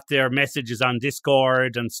you got their messages on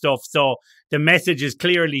Discord and stuff. So the messages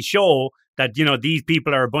clearly show that, these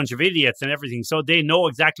people are a bunch of idiots and everything. So they know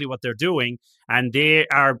exactly what they're doing, and they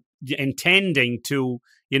are intending to,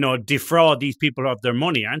 defraud these people of their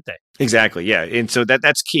money, aren't they? Exactly. Yeah. And so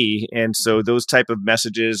that's key. And so those type of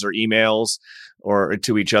messages or emails or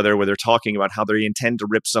to each other where they're talking about how they intend to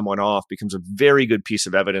rip someone off becomes a very good piece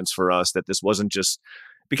of evidence for us that this wasn't just.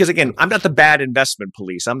 Because again, I'm not the bad investment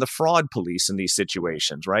police. I'm the fraud police in these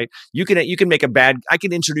situations, right? You can I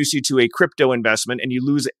can introduce you to a crypto investment and you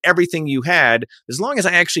lose everything you had. As long as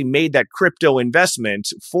I actually made that crypto investment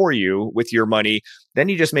for you with your money, then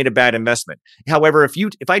you just made a bad investment. However,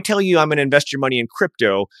 if I tell you I'm going to invest your money in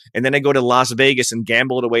crypto and then I go to Las Vegas and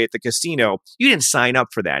gamble it away at the casino, you didn't sign up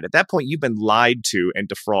for that. At that point, you've been lied to and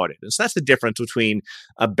defrauded. And so that's the difference between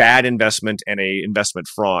a bad investment and a investment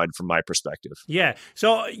fraud from my perspective. Yeah.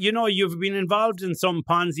 So, you've been involved in some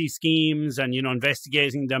Ponzi schemes and,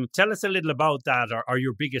 investigating them. Tell us a little about that, or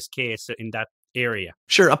your biggest case in that area.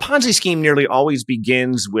 Sure. A Ponzi scheme nearly always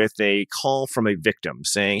begins with a call from a victim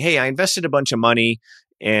saying, hey, I invested a bunch of money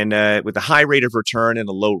and with a high rate of return and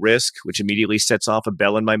a low risk, which immediately sets off a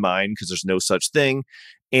bell in my mind because there's no such thing.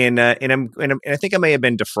 And I think I may have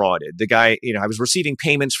been defrauded. The guy, I was receiving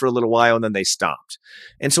payments for a little while and then they stopped.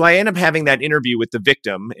 And so I end up having that interview with the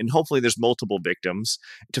victim, and hopefully there's multiple victims,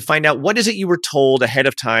 to find out what is it you were told ahead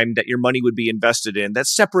of time that your money would be invested in that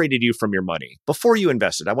separated you from your money before you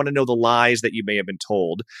invested. I want to know the lies that you may have been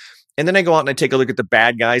told. And then I go out and I take a look at the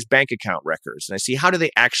bad guy's bank account records and I see how do they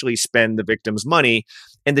actually spend the victim's money,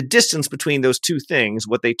 and the distance between those two things,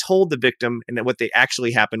 what they told the victim and what they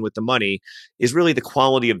actually happened with the money, is really the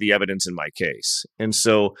quality of the evidence in my case. And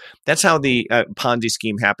so that's how the Ponzi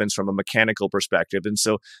scheme happens from a mechanical perspective. And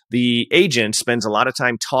so the agent spends a lot of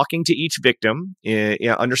time talking to each victim,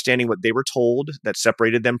 understanding what they were told that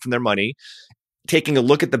separated them from their money, taking a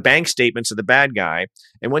look at the bank statements of the bad guy.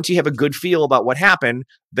 And once you have a good feel about what happened,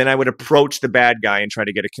 then I would approach the bad guy and try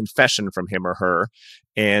to get a confession from him or her.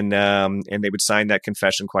 And they would sign that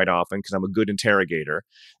confession quite often because I'm a good interrogator.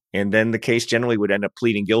 And then the case generally would end up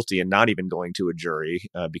pleading guilty and not even going to a jury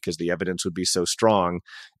because the evidence would be so strong.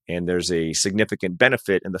 And there's a significant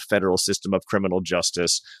benefit in the federal system of criminal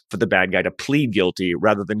justice for the bad guy to plead guilty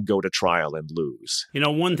rather than go to trial and lose.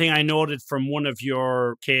 One thing I noted from one of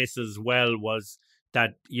your cases was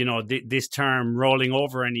that, this term rolling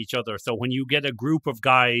over on each other. So when you get a group of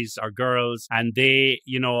guys or girls and they,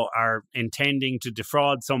 are intending to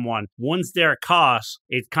defraud someone, once they're caught,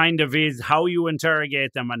 it kind of is how you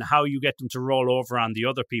interrogate them and how you get them to roll over on the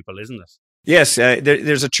other people, isn't it? Yes,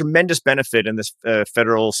 there's a tremendous benefit in this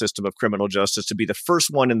federal system of criminal justice to be the first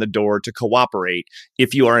one in the door to cooperate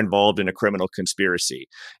if you are involved in a criminal conspiracy.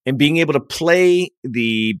 And being able to play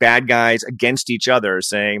the bad guys against each other,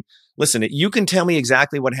 saying, listen, you can tell me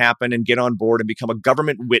exactly what happened and get on board and become a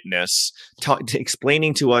government witness,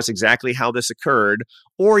 explaining to us exactly how this occurred,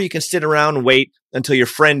 or you can sit around and wait until your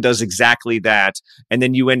friend does exactly that, and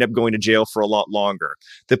then you end up going to jail for a lot longer.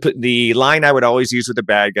 The line I would always use with the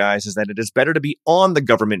bad guys is that it is better to be on the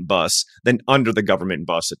government bus than under the government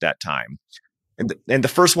bus at that time. And the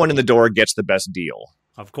first one in the door gets the best deal.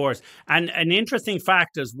 Of course. And an interesting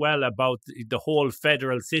fact as well about the whole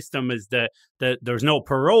federal system is that there's no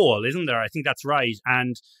parole, isn't there? I think that's right.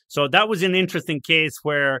 And so that was an interesting case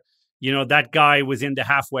where, that guy was in the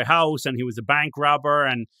halfway house and he was a bank robber,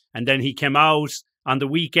 and then he came out on the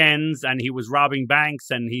weekends and he was robbing banks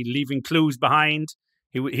and he leaving clues behind.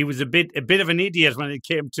 He was a bit of an idiot when it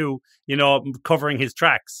came to, covering his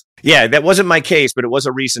tracks. Yeah, that wasn't my case, but it was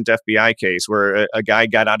a recent FBI case where a guy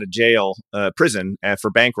got out of prison for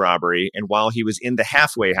bank robbery, and while he was in the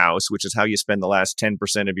halfway house, which is how you spend the last 10%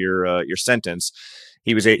 of your sentence,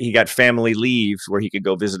 he got family leave where he could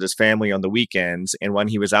go visit his family on the weekends. And when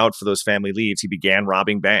he was out for those family leaves, he began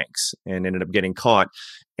robbing banks and ended up getting caught.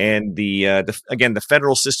 And the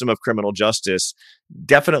federal system of criminal justice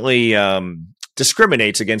definitely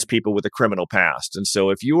discriminates against people with a criminal past. And so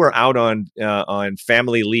if you are out on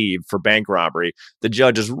family leave for bank robbery, the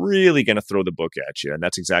judge is really going to throw the book at you. And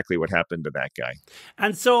that's exactly what happened to that guy.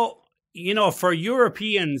 And so, for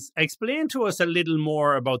Europeans, explain to us a little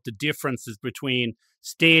more about the differences between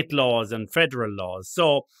state laws and federal laws.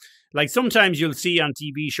 So, like sometimes you'll see on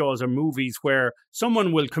TV shows or movies where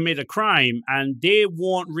someone will commit a crime and they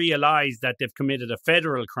won't realize that they've committed a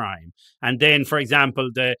federal crime. And then, for example,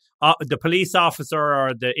 the police officer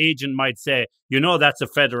or the agent might say, that's a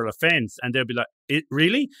federal offense. And they'll be like,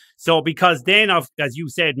 really? So because then, as you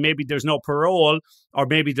said, maybe there's no parole or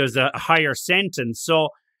maybe there's a higher sentence. So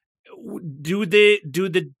do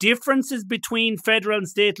the differences between federal and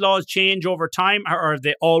state laws change over time, or are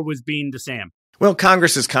they always been the same? Well,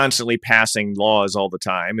 Congress is constantly passing laws all the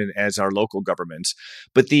time, and as are local governments.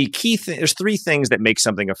 But the key there's three things that make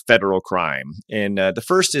something a federal crime. And the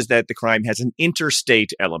first is that the crime has an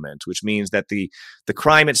interstate element, which means that the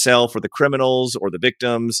crime itself or the criminals or the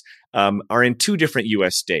victims are in two different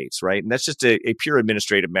U.S. states, right? And that's just a pure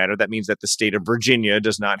administrative matter. That means that the state of Virginia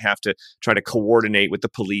does not have to try to coordinate with the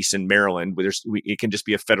police in Maryland. It can just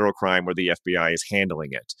be a federal crime where the FBI is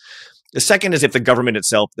handling it. The second is if the government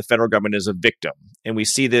itself, the federal government, is a victim. And we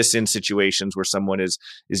see this in situations where someone is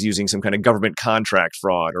using some kind of government contract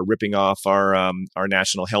fraud or ripping off our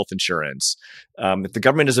national health insurance. If the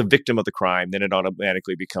government is a victim of the crime, then it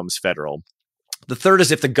automatically becomes federal. The third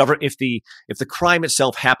is if the crime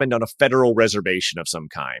itself happened on a federal reservation of some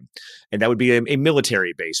kind, and that would be a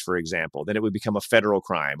military base, for example, then it would become a federal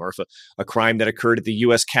crime. Or if a crime that occurred at the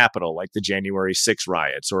U.S. Capitol, like the January 6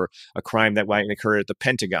 riots, or a crime that might occur at the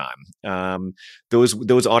Pentagon,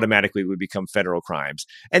 those automatically would become federal crimes.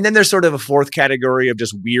 And then there's sort of a fourth category of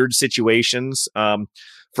just weird situations.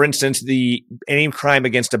 For instance, any crime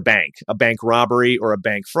against a bank robbery or a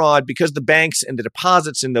bank fraud, because the banks and the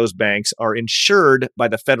deposits in those banks are insured by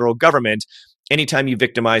the federal government. Anytime you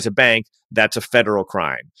victimize a bank, that's a federal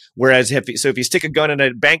crime. Whereas if you stick a gun in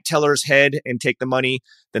a bank teller's head and take the money,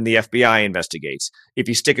 then the FBI investigates. If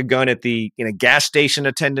you stick a gun in a gas station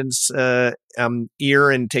attendant's ear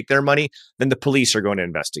and take their money, then the police are going to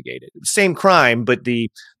investigate it. Same crime, but the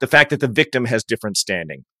fact that the victim has different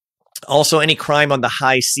standing. Also, any crime on the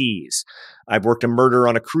high seas. I've worked a murder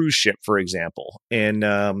on a cruise ship, for example. And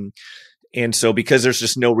so because there's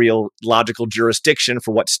just no real logical jurisdiction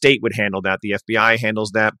for what state would handle that, the FBI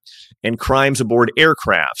handles that. And crimes aboard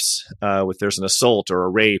aircrafts, if there's an assault or a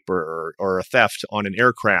rape or a theft on an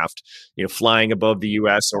aircraft, flying above the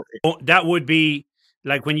U.S. That would be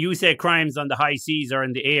like when you say crimes on the high seas or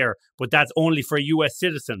in the air, but that's only for U.S.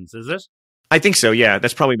 citizens, is it? I think so, yeah.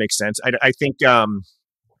 That probably makes sense. I think...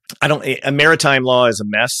 a maritime law is a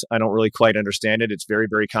mess. I don't really quite understand it. It's very,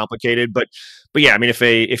 very complicated. But yeah, I mean,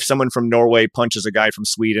 if someone from Norway punches a guy from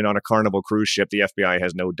Sweden on a Carnival cruise ship, the FBI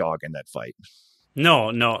has no dog in that fight.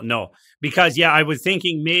 No. Because, I was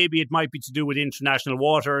thinking maybe it might be to do with international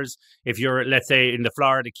waters. If you're, let's say, in the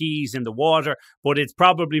Florida Keys in the water, but it's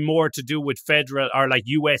probably more to do with federal or like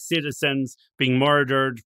U.S. citizens being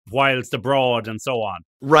murdered whilst abroad and so on.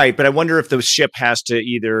 Right, but I wonder if the ship has to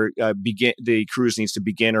either the cruise needs to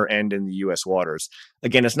begin or end in the U.S. waters.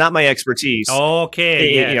 Again, it's not my expertise.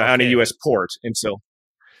 Okay, on a U.S. port, and so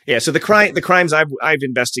so the crimes I've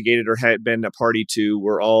investigated or had been a party to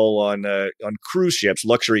were all on cruise ships,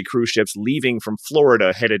 luxury cruise ships, leaving from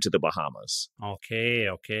Florida headed to the Bahamas. Okay.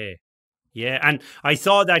 Yeah, and I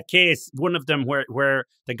saw that case, one of them where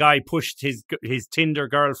the guy pushed his Tinder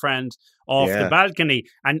girlfriend off the Yeah. balcony,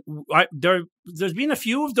 and there's been a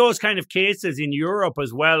few of those kind of cases in Europe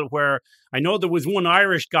as well, where I know there was one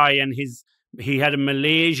Irish guy and he had a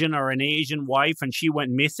Malaysian or an Asian wife, and she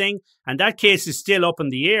went missing, and that case is still up in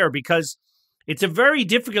the air because it's a very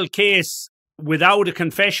difficult case without a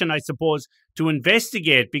confession, I suppose, to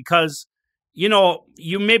investigate because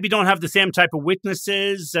you maybe don't have the same type of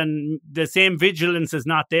witnesses and the same vigilance is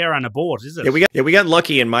not there on a boat, is it? We got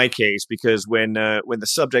lucky in my case because when the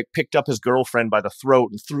subject picked up his girlfriend by the throat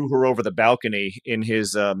and threw her over the balcony in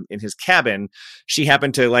his cabin, she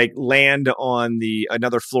happened to like land on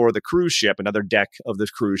another floor of the cruise ship, another deck of the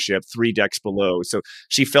cruise ship, 3 decks below. So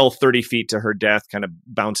she fell 30 feet to her death, kind of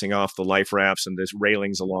bouncing off the life rafts and the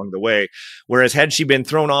railings along the way. Whereas had she been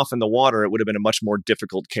thrown off in the water, it would have been a much more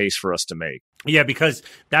difficult case for us to make. Yeah, because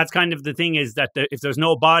that's kind of the thing is that if there's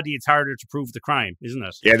no body, it's harder to prove the crime, isn't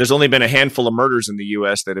it? Yeah, there's only been a handful of murders in the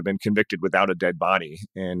U.S. that have been convicted without a dead body.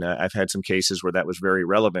 And I've had some cases where that was very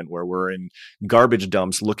relevant, where we're in garbage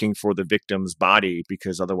dumps looking for the victim's body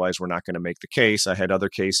because otherwise we're not going to make the case. I had other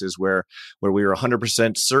cases where we were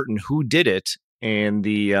 100% certain who did it, and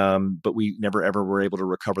but we never ever were able to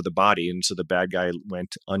recover the body, and so the bad guy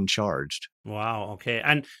went uncharged. Wow. Okay.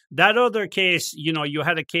 And that other case, you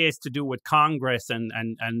had a case to do with Congress and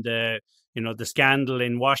the scandal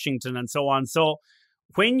in Washington and so on. So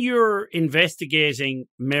when you're investigating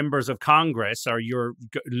members of Congress or you're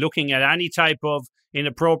looking at any type of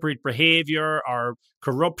inappropriate behavior or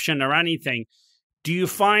corruption or anything, do you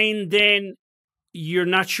find then you're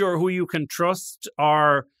not sure who you can trust,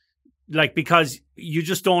 or because you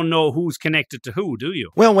just don't know who's connected to who, do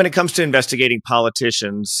you? Well, when it comes to investigating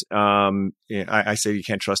politicians, I say you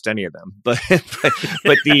can't trust any of them.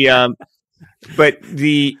 But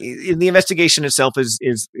the investigation itself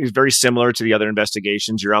is very similar to the other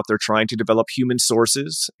investigations. You're out there trying to develop human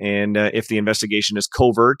sources, and if the investigation is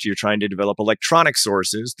covert, you're trying to develop electronic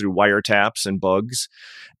sources through wiretaps and bugs.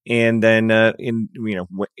 And then,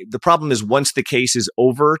 the problem is once the case is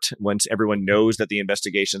overt, once everyone knows that the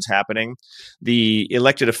investigation's happening, the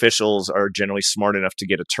elected officials are generally smart enough to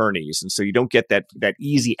get attorneys, and so you don't get that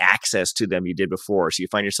easy access to them you did before. So you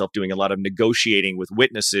find yourself doing a lot of negotiating with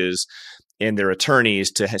witnesses and their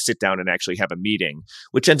attorneys to sit down and actually have a meeting,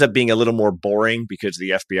 which ends up being a little more boring because the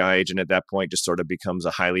FBI agent at that point just sort of becomes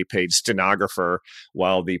a highly paid stenographer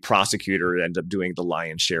while the prosecutor ends up doing the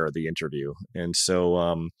lion's share of the interview. And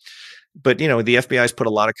so, but the FBI has put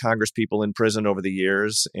a lot of Congress people in prison over the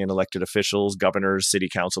years, and elected officials, governors, city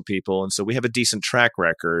council people. And so we have a decent track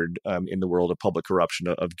record in the world of public corruption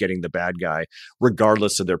of getting the bad guy,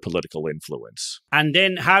 regardless of their political influence. And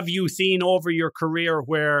then have you seen over your career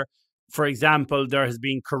where, for example, there has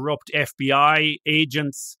been corrupt FBI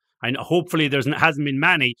agents, and hopefully hasn't been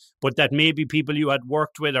many, but that maybe people you had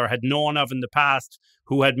worked with or had known of in the past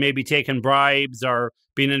who had maybe taken bribes or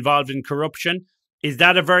been involved in corruption? Is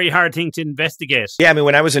that a very hard thing to investigate? Yeah, I mean,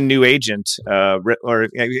 when I was a new agent, or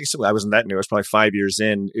actually I wasn't that new, I was probably 5 years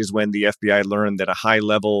in, is when the FBI learned that a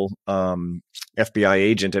high-level FBI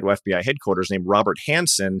agent at FBI headquarters named Robert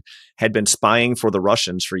Hansen had been spying for the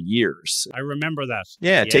Russians for years. I remember that.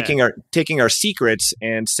 Yeah, taking our secrets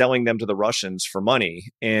and selling them to the Russians for money.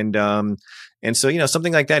 And so,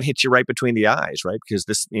 something like that hits you right between the eyes, right? Because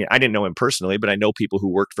I didn't know him personally, but I know people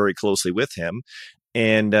who worked very closely with him.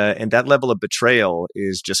 And that level of betrayal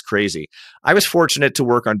is just crazy. I was fortunate to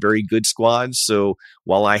work on very good squads. So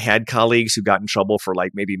while I had colleagues who got in trouble for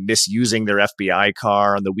maybe misusing their FBI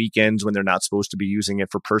car on the weekends when they're not supposed to be using it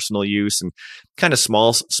for personal use and kind of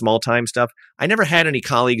small time stuff, I never had any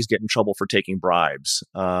colleagues get in trouble for taking bribes.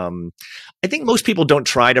 I think most people don't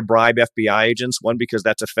try to bribe FBI agents. One, because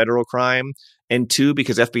that's a federal crime. And two,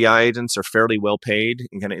 because FBI agents are fairly well paid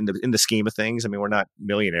and kind of in the scheme of things. I mean, we're not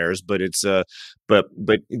millionaires, but it's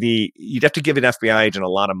you'd have to give an FBI agent a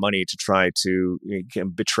lot of money to try to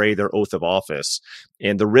betray their oath of office,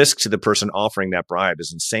 and the risk to the person offering that bribe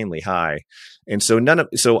is insanely high. And so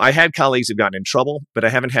so I had colleagues who've gotten in trouble, but I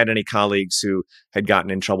haven't had any colleagues who had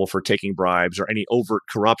gotten in trouble for taking bribes or any overt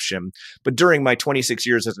corruption. But during my 26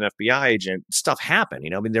 years as an FBI agent, stuff happened.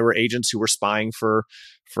 I mean, there were agents who were spying for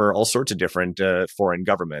all sorts of different foreign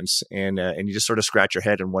governments, and you just sort of scratch your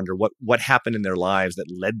head and wonder what happened in their lives that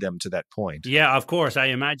led them to that point. Yeah, of course, I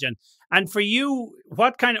imagine. And for you,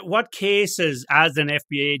 what cases as an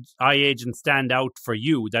FBI agent stand out for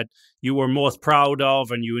you that you were most proud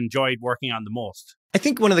of and you enjoyed working on the most? I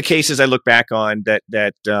think one of the cases I look back on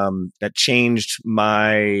that changed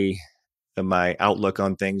my my outlook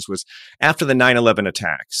on things was after the 9/11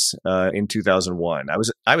 attacks in 2001.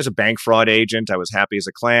 I was a bank fraud agent. I was happy as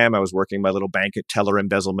a clam. I was working my little bank at teller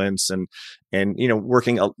embezzlements and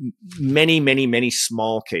working many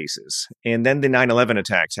small cases. And then the 9/11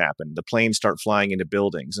 attacks happened. The planes start flying into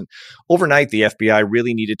buildings, and overnight the FBI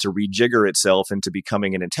really needed to rejigger itself into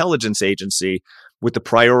becoming an intelligence agency with the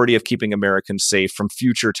priority of keeping Americans safe from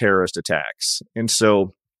future terrorist attacks. And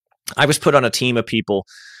so I was put on a team of people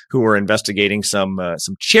who were investigating some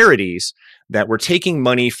charities that were taking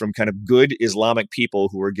money from kind of good Islamic people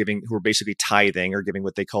who were basically tithing or giving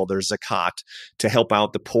what they call their zakat to help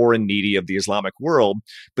out the poor and needy of the Islamic world.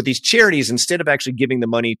 But these charities, instead of actually giving the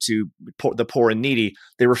money to the poor and needy,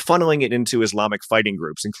 they were funneling it into Islamic fighting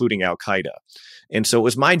groups, including Al Qaeda. And so it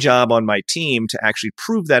was my job on my team to actually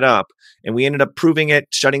prove that up. And we ended up proving it,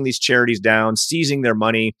 shutting these charities down, seizing their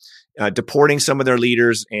money, deporting some of their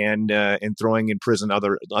leaders and throwing in prison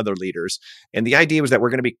other leaders. And the idea was that we're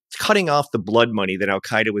going to be cutting off the blood money that Al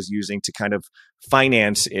Qaeda was using to kind of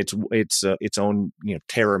finance its own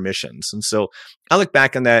terror missions. And so I look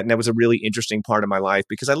back on that, and that was a really interesting part of my life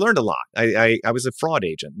because I learned a lot. I was a fraud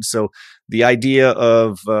agent, and so the idea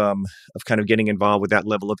of kind of getting involved with that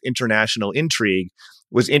level of international intrigue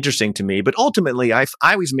was interesting to me. But ultimately, I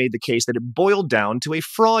always made the case that it boiled down to a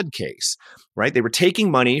fraud case, right? They were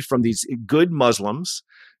taking money from these good Muslims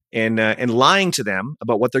and lying to them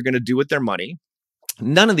about what they're going to do with their money.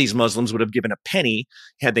 None of these Muslims would have given a penny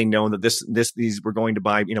had they known that these were going to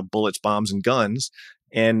buy bullets, bombs, and guns.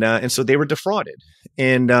 And so they were defrauded.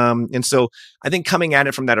 And so I think coming at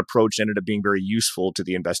it from that approach ended up being very useful to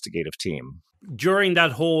the investigative team. During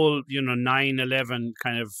that whole 9/11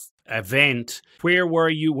 kind of event, where were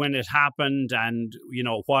you when it happened, and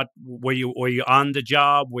what were you on the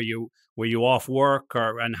job, were you off work,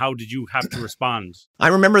 and how did you have to respond? I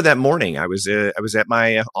remember that morning I was at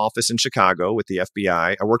my office in Chicago with the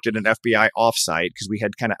FBI. I worked at an FBI offsite because we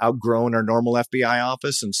had kind of outgrown our normal FBI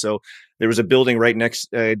office, and so there was a building right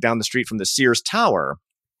next down the street from the Sears Tower,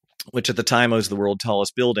 which at the time was the world's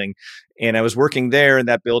tallest building. And I was working there in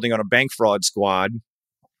that building on a bank fraud squad.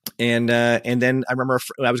 And then I remember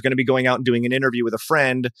I was going to be going out and doing an interview with a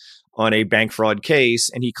friend on a bank fraud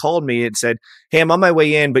case. And he called me and said, "Hey, I'm on my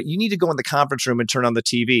way in, but you need to go in the conference room and turn on the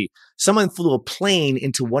TV. Someone flew a plane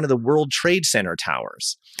into one of the World Trade Center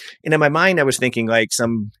towers." And in my mind, I was thinking like it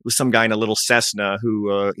was some guy in a little Cessna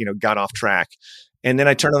who, got off track. And then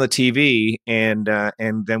I turn on the TV, and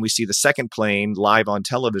then we see the second plane live on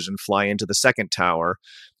television fly into the second tower.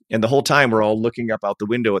 And the whole time we're all looking up out the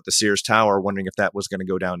window at the Sears Tower, wondering if that was going to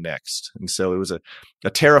go down next. And so it was a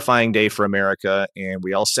terrifying day for America. And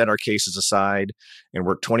we all set our cases aside and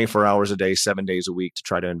worked 24 hours a day, 7 days a week to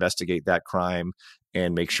try to investigate that crime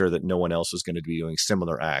and make sure that no one else was going to be doing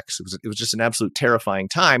similar acts. It was just an absolute terrifying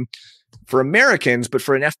time for Americans, but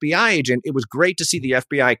for an FBI agent, it was great to see the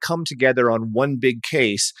FBI come together on one big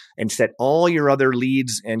case and set all your other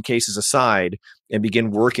leads and cases aside and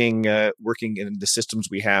begin working in the systems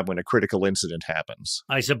we have when a critical incident happens.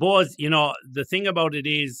 I suppose, the thing about it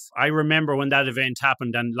is, I remember when that event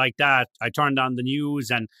happened, and like that, I turned on the news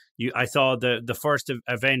and I saw the first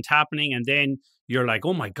event happening, and then you're like,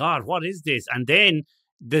 oh my God, what is this? And then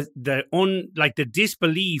the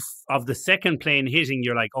disbelief of the second plane hitting,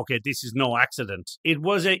 you're like, okay, this is no accident. It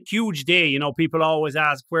was a huge day. People always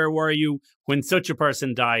ask, where were you when such a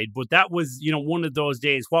person died? But that was, one of those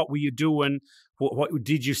days. What were you doing? What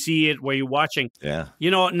did you see it? Were you watching? Yeah.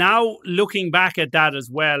 Now looking back at that as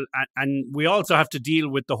well, and we also have to deal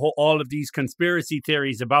with all of these conspiracy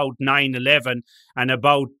theories about 9/11 and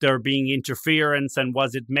about there being interference, and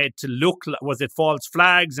was it false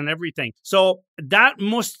flags and everything? So that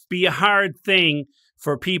must be a hard thing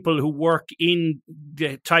for people who work in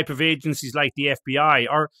the type of agencies like the FBI,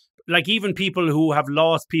 or like even people who have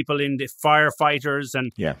lost people in the firefighters,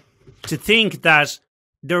 and to think that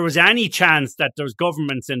there was any chance that there's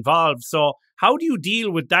governments involved. So how do you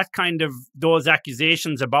deal with that kind of those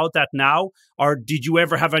accusations about that now? Or did you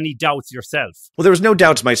ever have any doubts yourself? Well, there was no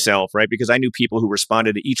doubts myself, right? Because I knew people who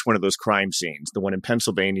responded to each one of those crime scenes, the one in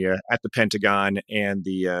Pennsylvania, at the Pentagon, and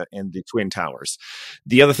the Twin Towers.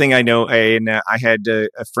 The other thing I know, I had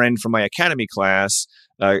a friend from my academy class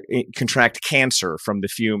contract cancer from the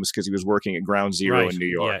fumes because he was working at Ground Zero in New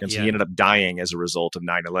York. So he ended up dying as a result of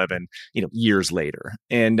 9/11, years later.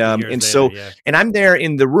 And I'm there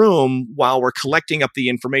in the room while we're collecting up the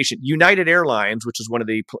information. United Airlines, which is one of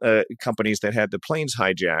the companies that had the planes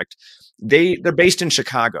hijacked, they're based in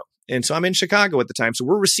Chicago. And so I'm in Chicago at the time. So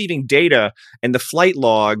we're receiving data and the flight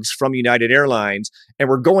logs from United Airlines, and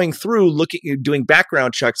we're going through doing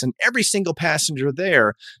background checks on every single passenger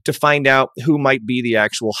there to find out who might be the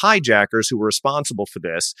actual hijackers who were responsible for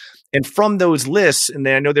this. And from those lists, and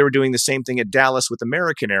then I know they were doing the same thing at Dallas with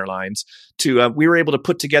American Airlines, we were able to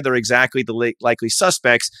put together exactly the likely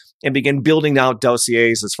suspects and begin building out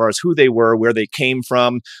dossiers as far as who they were, where they came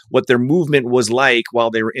from, what their movement was like while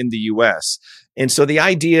they were in the U.S. And so the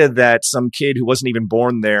idea that some kid who wasn't even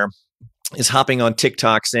born there is hopping on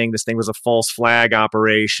TikTok saying this thing was a false flag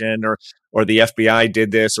operation, or the FBI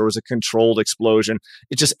did this, or was a controlled explosion.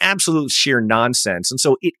 It's just absolute sheer nonsense. And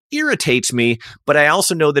so it irritates me, but I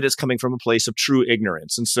also know that it's coming from a place of true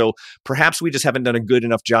ignorance. And so perhaps we just haven't done a good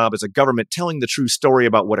enough job as a government telling the true story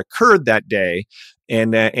about what occurred that day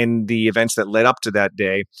and the events that led up to that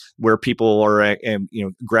day, where people are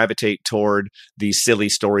gravitate toward these silly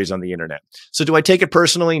stories on the internet. So do I take it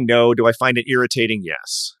personally? No. Do I find it irritating?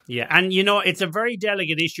 Yes. Yeah, and it's a very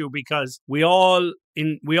delicate issue because we all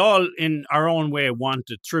in our own way want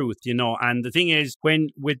the truth, and the thing is, when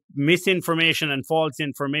with misinformation and false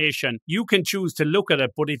information, you can choose to look at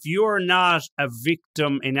it, but if you're not a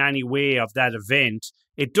victim in any way of that event,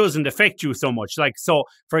 it doesn't affect you so much. Like, so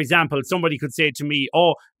for example, somebody could say to me,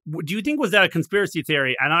 "Oh, do you think was that a conspiracy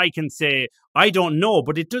theory?" And I can say, I don't know,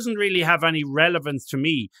 but it doesn't really have any relevance to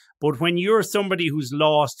me. But when you're somebody who's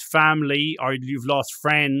lost family or you've lost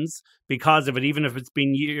friends because of it, even if it's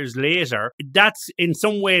been years later, that's in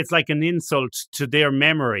some way, it's like an insult to their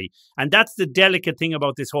memory. And that's the delicate thing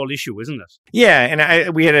about this whole issue, isn't it? Yeah.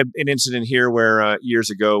 And we had an incident here where years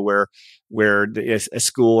ago where a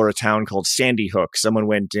school or a town called Sandy Hook, someone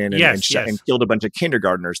went in and killed a bunch of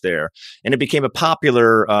kindergartners there. And it became a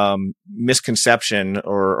popular misconception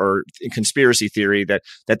or conspiracy theory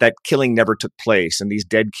that killing never took place, and these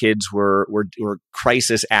dead kids were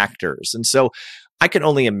crisis actors. And so I can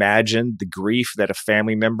only imagine the grief that a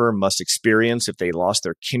family member must experience if they lost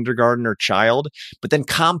their kindergartner child, but then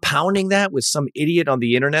compounding that with some idiot on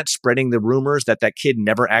the internet spreading the rumors that kid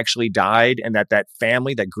never actually died and that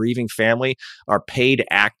family, that grieving family, are paid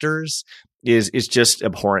actors is just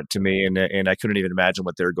abhorrent to me, and I couldn't even imagine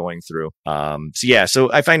what they're going through.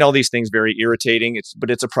 So I find all these things very irritating.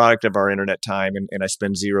 But it's a product of our internet time, and I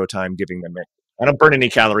spend zero time giving them it. I don't burn any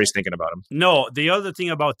calories thinking about them. No, the other thing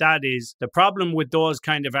about that is the problem with those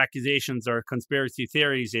kind of accusations or conspiracy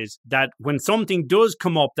theories is that when something does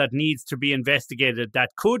come up that needs to be investigated, that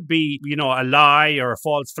could be, a lie or a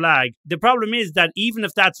false flag. The problem is that even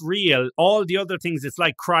if that's real, all the other things, it's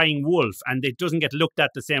like crying wolf, and it doesn't get looked at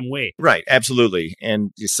the same way. Right. Absolutely. And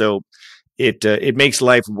so it makes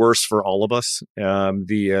life worse for all of us.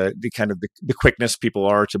 The kind of the quickness people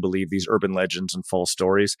are to believe these urban legends and false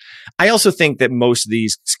stories. I also think that most of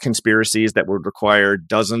these conspiracies that would require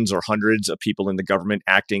dozens or hundreds of people in the government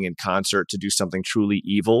acting in concert to do something truly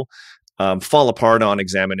evil fall apart on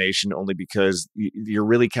examination, only because you're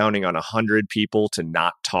really counting on 100 people to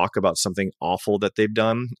not talk about something awful that they've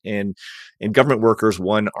done. And government workers,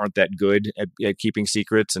 one, aren't that good at keeping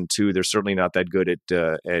secrets, and two, they're certainly not that good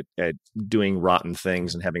at doing rotten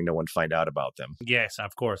things and having no one find out about them. Yes,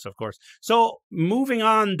 of course. So moving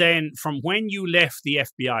on then from when you left the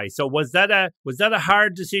FBI, so was that a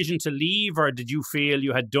hard decision to leave, or did you feel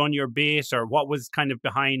you had done your bit, or what was kind of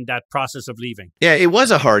behind that process of leaving? Yeah, it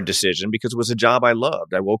was a hard decision because it was a job I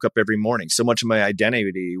loved. I woke up every morning. So much of my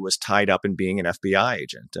identity was tied up in being an FBI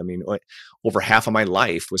agent. I mean, over half of my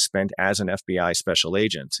life was spent as an FBI special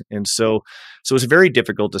agent. And so it was a very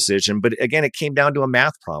difficult decision. But again, it came down to a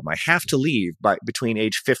math problem. I have to leave between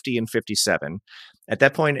age 50 and 57. At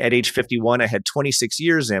that point, at age 51, I had 26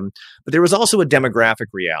 years in, but there was also a demographic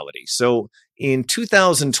reality. So in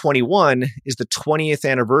 2021 is the 20th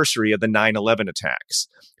anniversary of the 9/11 attacks.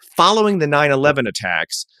 Following the 9/11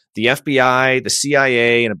 attacks, the FBI, the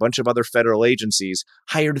CIA, and a bunch of other federal agencies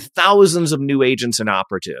hired thousands of new agents and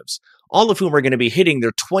operatives, all of whom are going to be hitting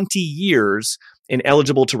their 20 years and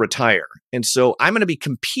eligible to retire. And so I'm going to be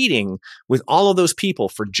competing with all of those people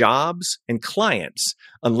for jobs and clients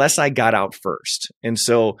unless I got out first. And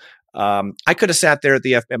so I could have sat there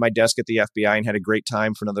at my desk at the FBI and had a great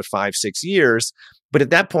time for another 5-6 years. But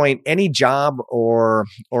at that point, any job or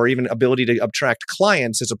even ability to attract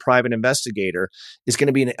clients as a private investigator is going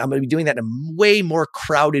to be, I'm going to be doing that in a way more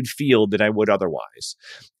crowded field than I would otherwise.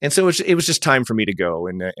 And so it was just time for me to go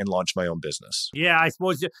and launch my own business. Yeah, I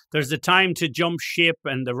suppose there's the time to jump ship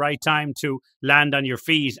and the right time to land on your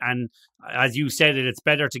feet. And as you said it's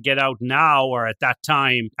better to get out now or at that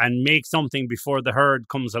time and make something before the herd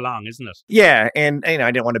comes along, isn't it? Yeah, and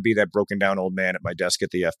I didn't want to be that broken down old man at my desk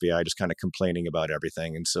at the FBI, just kind of complaining about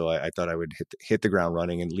everything. And so I thought I would hit the ground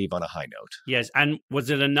running and leave on a high note. Yes, and was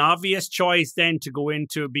it an obvious choice then to go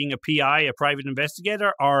into being a PI, a private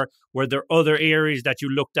investigator, or were there other areas that you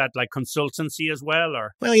looked at, like consultancy as well?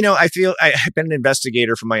 Or well, I feel I've been an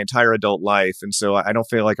investigator for my entire adult life, and so I don't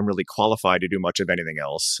feel like I'm really qualified to do much of anything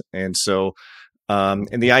else. And so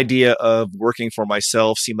and the idea of working for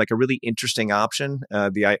myself seemed like a really interesting option.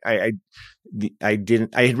 I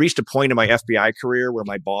had reached a point in my FBI career where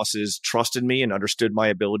my bosses trusted me and understood my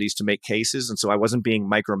abilities to make cases. And so I wasn't being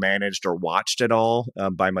micromanaged or watched at all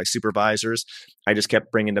by my supervisors. I just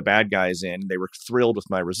kept bringing the bad guys in. They were thrilled with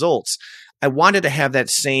my results. I wanted to have that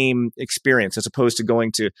same experience as opposed to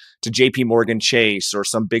going to JP Morgan Chase or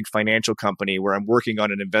some big financial company where I'm working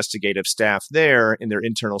on an investigative staff there in their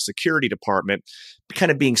internal security department,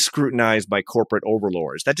 kind of being scrutinized by corporate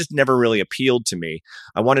overlords. That just never really appealed to me.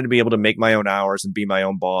 I wanted to be able to make my own hours and be my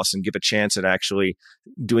own boss and give a chance at actually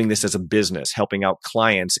doing this as a business, helping out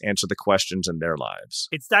clients answer the questions in their lives.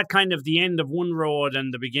 It's that kind of the end of one road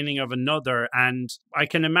and the beginning of another. And I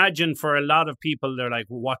can imagine for a lot of people, they're like,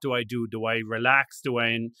 well, what do I do? Do I relax? Do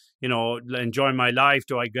I, enjoy my life?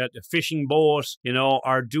 Do I get a fishing boat,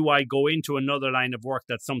 or do I go into another line of work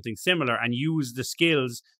that's something similar and use the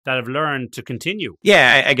skills that I've learned to continue?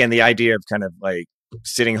 Yeah, again, the idea of kind of like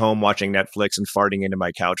sitting home watching Netflix and farting into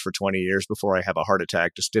my couch for 20 years before I have a heart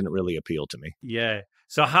attack just didn't really appeal to me. Yeah.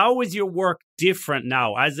 So how is your work different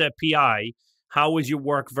now as a PI? How is your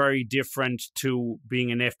work very different to being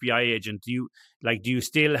an FBI agent? Do you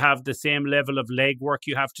still have the same level of legwork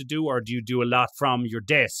you have to do, or do you do a lot from your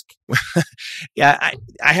desk? Yeah,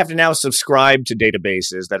 I have to now subscribe to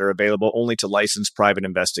databases that are available only to licensed private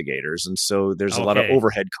investigators. And so there's a lot of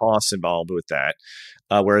overhead costs involved with that.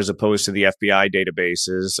 Whereas opposed to the FBI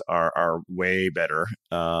databases are way better.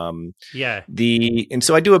 And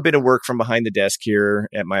so I do a bit of work from behind the desk here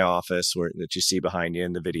at my office that you see behind you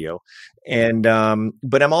in the video. And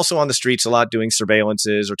but I'm also on the streets a lot doing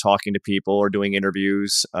surveillances or talking to people or doing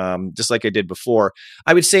interviews, just like I did before.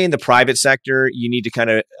 I would say in the private sector, you need to kind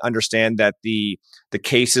of understand that the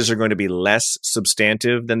cases are going to be less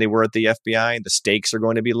substantive than they were at the FBI, and the stakes are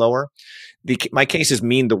going to be lower. My cases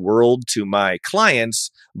mean the world to my clients,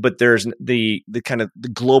 but there's the kind of the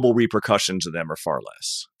global repercussions of them are far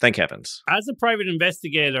less. Thank heavens. As a private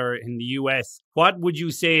investigator in the US, what would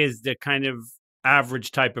you say is the kind of average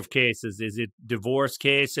type of cases? Is it divorce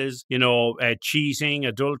cases, cheating,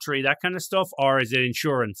 adultery, that kind of stuff? Or is it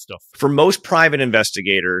insurance stuff? For most private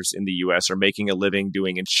investigators in the US are making a living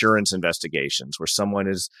doing insurance investigations where someone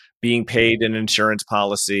is being paid an insurance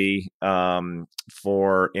policy saying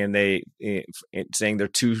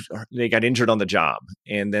they got injured on the job.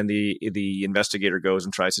 And then the investigator goes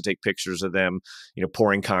and tries to take pictures of them,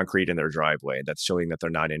 pouring concrete in their driveway. That's showing that they're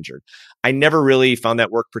not injured. I never really found that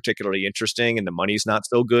work particularly interesting, and the money's not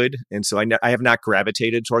so good. And so I have not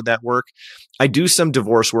gravitated toward that work. I do some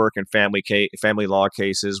divorce work and family law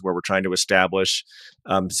cases where we're trying to establish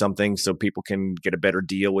something so people can get a better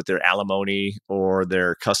deal with their alimony or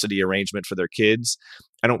their custody arrangement for their kids.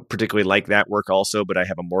 I don't particularly like that work also, but I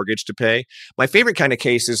have a mortgage to pay. My favorite kind of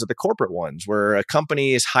cases are the corporate ones where a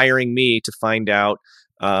company is hiring me to find out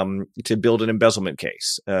to build an embezzlement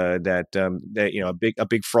case that a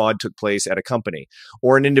big fraud took place at a company,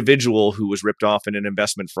 or an individual who was ripped off in an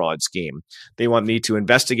investment fraud scheme. They want me to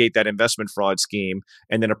investigate that investment fraud scheme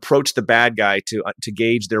and then approach the bad guy to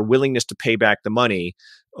gauge their willingness to pay back the money.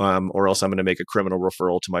 Or else I'm going to make a criminal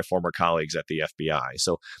referral to my former colleagues at the FBI.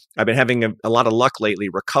 So I've been having a lot of luck lately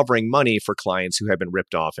recovering money for clients who have been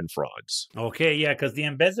ripped off in frauds. Okay, yeah, because the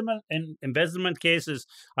embezzlement cases,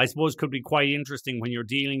 I suppose, could be quite interesting when you're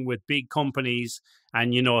dealing with big companies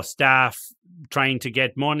and, staff trying to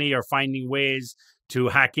get money or finding ways to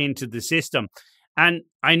hack into the system. And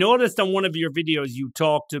I noticed on one of your videos, you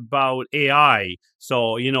talked about AI.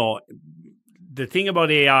 So, the thing about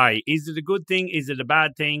AI, is it a good thing? Is it a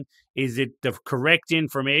bad thing? Is it the correct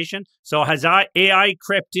information? So has AI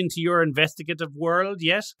crept into your investigative world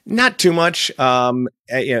yet? Not too much,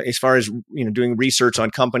 as far as doing research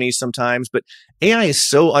on companies sometimes. But AI is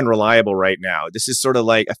so unreliable right now. This is sort of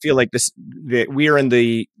like, I feel like that we are in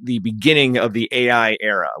the beginning of the AI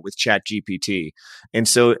era with ChatGPT. And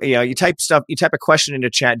so you type a question into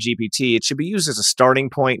ChatGPT. It should be used as a starting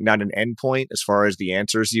point, not an end point, as far as the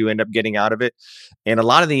answers you end up getting out of it. And a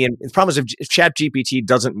lot of the problem is if ChatGPT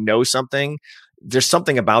doesn't know something, there's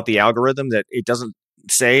something about the algorithm that it doesn't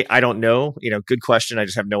say, I don't know, good question, I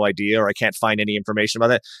just have no idea, or I can't find any information about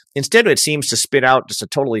that. Instead, it seems to spit out just a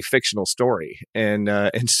totally fictional story. And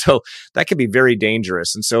so that can be very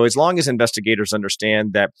dangerous. And so as long as investigators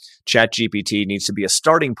understand that ChatGPT needs to be a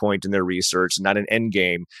starting point in their research, not an end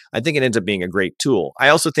game, I think it ends up being a great tool. I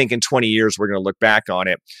also think in 20 years, we're going to look back on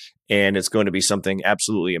it and it's going to be something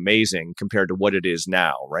absolutely amazing compared to what it is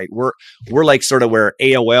now, right? We're like sort of where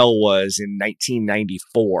AOL was in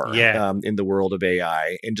 1994 in the world of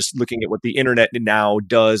AI, and just looking at what the internet now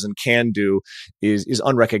does and can do is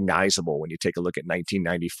unrecognizable when you take a look at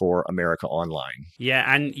 1994 America Online. Yeah,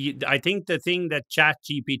 and I think the thing that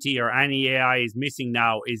ChatGPT or any AI is missing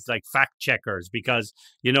now is like fact checkers, because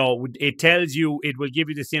it tells you, it will give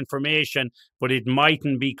you this information, but it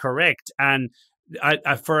mightn't be correct. And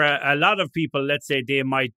for a lot of people, let's say they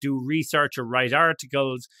might do research or write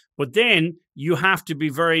articles, but then you have to be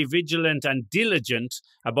very vigilant and diligent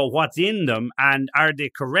about what's in them and are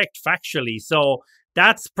they correct factually. So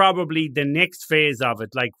that's probably the next phase of it,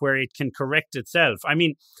 like where it can correct itself. I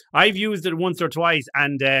mean, I've used it once or twice,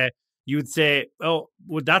 and you'd say, oh,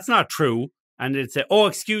 well, that's not true. And it'd say, oh,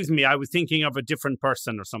 excuse me, I was thinking of a different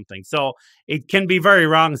person or something. So it can be very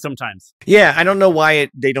wrong sometimes. Yeah, I don't know why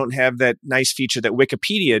they don't have that nice feature that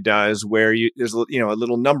Wikipedia does, where there's a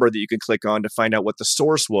little number that you can click on to find out what the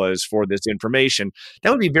source was for this information.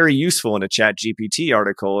 That would be very useful in a ChatGPT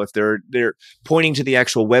article if they're pointing to the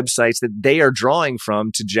actual websites that they are drawing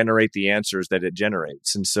from to generate the answers that it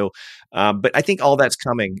generates. And so, but I think all that's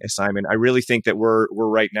coming, Simon. I really think that we're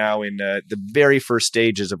right now in the very first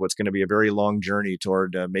stages of what's going to be a very long journey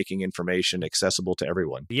toward making information accessible to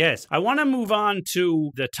everyone. Yes. I want to move on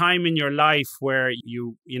to the time in your life where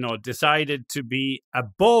you decided to be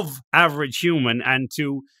above average human and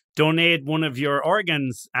to donate one of your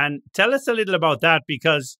organs. And tell us a little about that,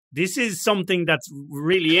 because this is something that's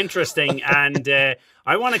really interesting. And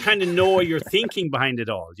I want to kind of know your thinking behind it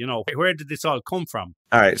all. Where did this all come from?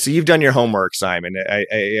 All right. So you've done your homework, Simon.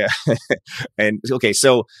 And okay,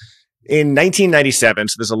 so in 1997,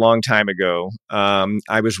 so this is a long time ago,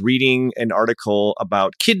 I was reading an article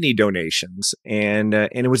about kidney donations, and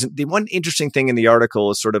it was the one interesting thing in the article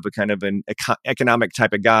is sort of a kind of an economic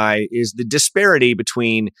type of guy is the disparity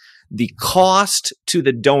between the cost to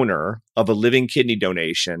the donor of a living kidney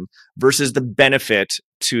donation versus the benefit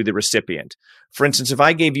to the recipient. For instance, if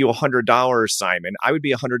I gave you $100, Simon, I would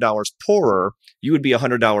be $100 poorer. You would be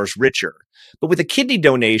 $100 richer. But with a kidney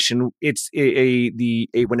donation, it's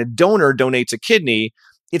when a donor donates a kidney,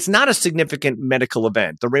 it's not a significant medical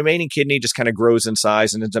event. The remaining kidney just kind of grows in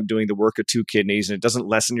size and ends up doing the work of two kidneys, and it doesn't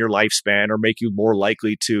lessen your lifespan or make you more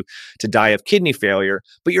likely to die of kidney failure.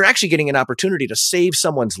 But you're actually getting an opportunity to save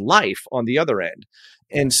someone's life on the other end.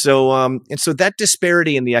 And so that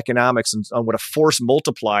disparity in the economics and on what a force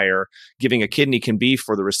multiplier giving a kidney can be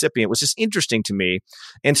for the recipient was just interesting to me.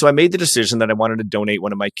 And so I made the decision that I wanted to donate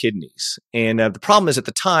one of my kidneys. And the problem is, at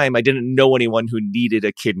the time, I didn't know anyone who needed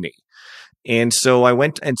a kidney. And so I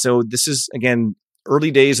went, and so this is, again,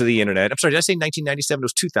 early days of the internet. I'm sorry, did I say 1997? It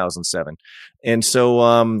was 2007. And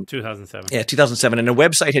so 2007. Yeah, 2007. And a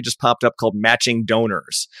website had just popped up called Matching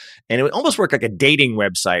Donors. And it would almost work like a dating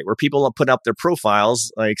website where people put up their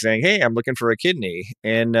profiles like saying, hey, I'm looking for a kidney.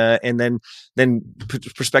 And then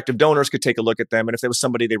prospective donors could take a look at them, and if there was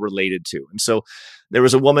somebody they related to. And so there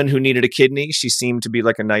was a woman who needed a kidney. She seemed to be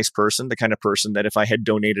like a nice person, the kind of person that if I had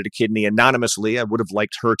donated a kidney anonymously, I would have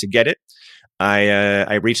liked her to get it.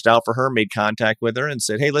 I reached out for her, made contact with her, and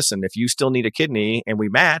said, hey, listen, if you still need a kidney and we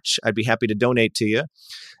match, I'd be happy to donate to you.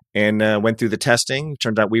 And went through the testing.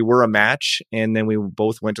 Turned out we were a match. And then we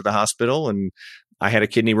both went to the hospital, and I had a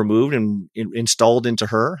kidney removed and installed into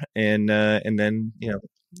her. And then,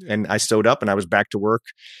 and I sewed up, and I was back to work,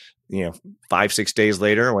 5-6 days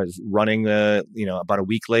later. I was running, about a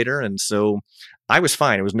week later. And so I was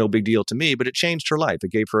fine. It was no big deal to me, but it changed her life.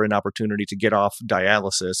 It gave her an opportunity to get off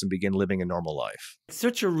dialysis and begin living a normal life. It's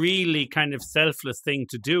such a really kind of selfless thing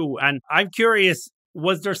to do. And I'm curious,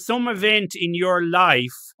 was there some event in your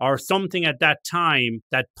life or something at that time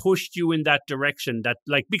that pushed you in that direction?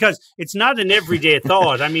 Because it's not an everyday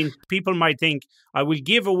thought. I mean, people might think, I will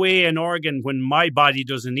give away an organ when my body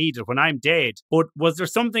doesn't need it, when I'm dead. But was there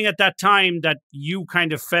something at that time that you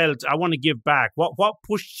kind of felt, I want to give back? What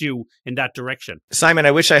pushed you in that direction? Simon,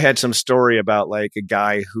 I wish I had some story about like a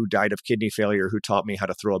guy who died of kidney failure who taught me how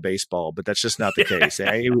to throw a baseball, but that's just not the case.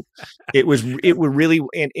 It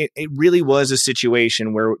really was a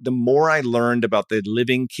situation where the more I learned about the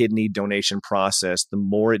living kidney donation process, the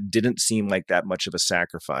more it didn't seem like that much of a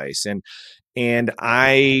sacrifice. And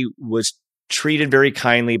I was treated very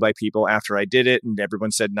kindly by people after I did it, and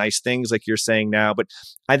everyone said nice things like you're saying now. But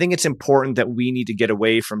I think it's important that we need to get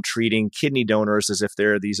away from treating kidney donors as if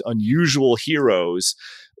they're these unusual heroes,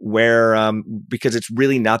 where because it's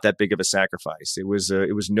really not that big of a sacrifice. It was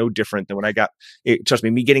no different than when I got it. Trust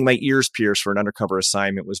me getting my ears pierced for an undercover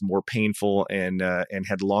assignment was more painful and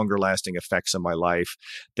had longer lasting effects on my life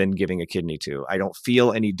than giving a kidney to. I don't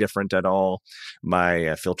feel any different at all.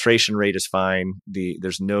 My filtration rate is fine.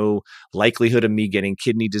 There's no likelihood of me getting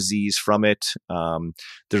kidney disease from it.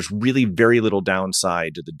 There's really very little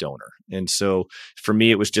downside to the donor. And so for me,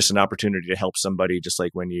 it was just an opportunity to help somebody, just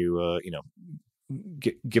like when you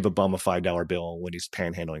give a bum a $5 bill when he's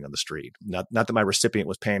panhandling on the street. Not that my recipient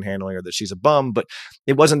was panhandling or that she's a bum, but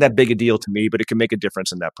it wasn't that big a deal to me, but it can make a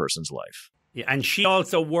difference in that person's life. Yeah, and she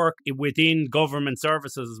also worked within government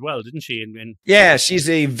services as well, didn't she? Yeah, she's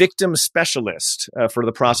a victim specialist for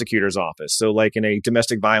the prosecutor's office. So like in a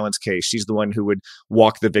domestic violence case, she's the one who would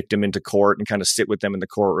walk the victim into court and kind of sit with them in the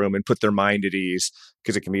courtroom and put their mind at ease,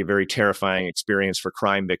 because it can be a very terrifying experience for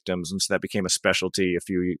crime victims. And so that became a specialty a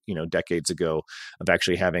few decades ago, of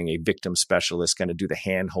actually having a victim specialist kind of do the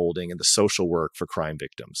hand holding and the social work for crime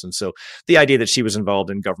victims. And so the idea that she was involved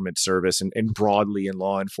in government service and broadly in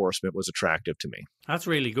law enforcement was attractive to me. That's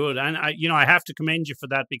really good. And I have to commend you for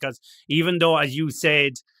that, because even though, as you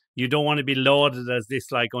said, you don't want to be lauded as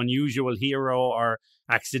this like unusual hero or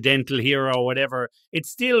accidental hero or whatever, it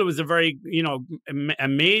still was a very,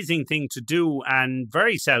 amazing thing to do and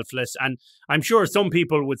very selfless. And I'm sure some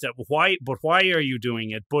people would say, why are you doing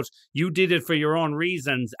it? But you did it for your own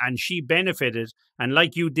reasons, and she benefited. And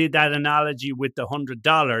like you did that analogy with the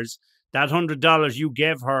 $100, that $100 you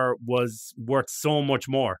gave her was worth so much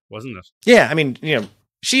more, wasn't it? Yeah. I mean,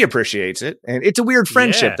 she appreciates it, and it's a weird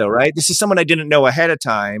friendship though, right? This is someone I didn't know ahead of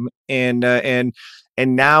time. And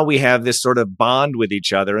now we have this sort of bond with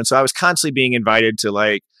each other. And so I was constantly being invited to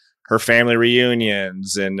like her family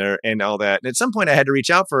reunions and all that. And at some point I had to reach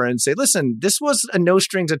out for her and say, listen, this was a no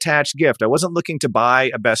strings attached gift. I wasn't looking to buy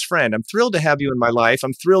a best friend. I'm thrilled to have you in my life.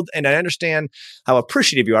 I'm thrilled. And I understand how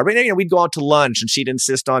appreciative you are. But we'd go out to lunch and she'd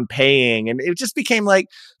insist on paying. And it just became like,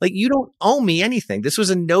 you don't owe me anything. This was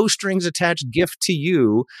a no strings attached gift to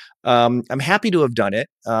you. I'm happy to have done it.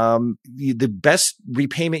 The best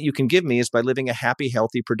repayment you can give me is by living a happy,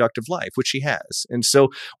 healthy, productive life, which she has. And so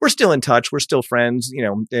we're still in touch. We're still friends,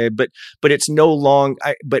 but it's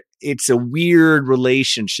but it's a weird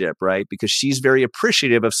relationship, right? Because she's very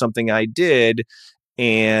appreciative of something I did.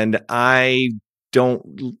 And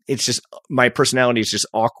it's just, my personality is just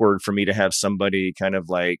awkward for me to have somebody kind of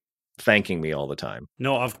like thanking me all the time.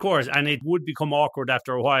 No, of course. And it would become awkward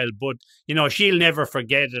after a while, but she'll never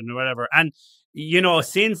forget it or whatever. And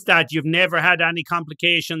since that, you've never had any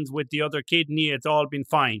complications with the other kidney. It's all been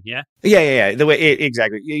fine. Yeah. Yeah. The way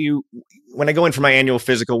exactly. When I go in for my annual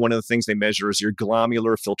physical, one of the things they measure is your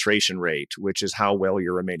glomerular filtration rate, which is how well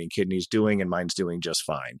your remaining kidney's doing, and mine's doing just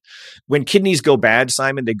fine. When kidneys go bad,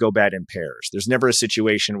 Simon, they go bad in pairs. There's never a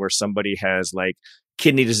situation where somebody has like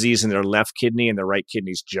kidney disease in their left kidney and their right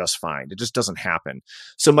kidney's just fine. It just doesn't happen.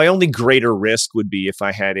 So my only greater risk would be if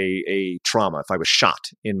I had a trauma, if I was shot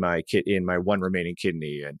in my one remaining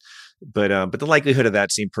kidney. But the likelihood of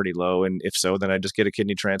that seemed pretty low. And if so, then I just get a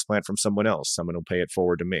kidney transplant from someone else. Someone will pay it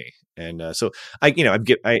forward to me. And so I'm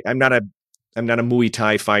not a Muay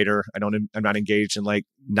Thai fighter. I'm not engaged in like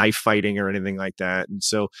knife fighting or anything like that. And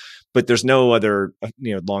so, but there's no other,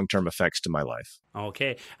 long-term effects to my life.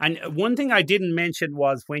 Okay. And one thing I didn't mention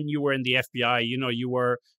was when you were in the FBI, you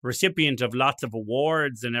were recipient of lots of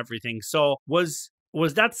awards and everything. So was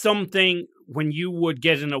that something when you would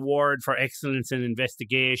get an award for excellence in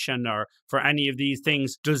investigation or for any of these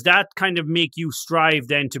things, does that kind of make you strive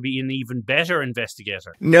then to be an even better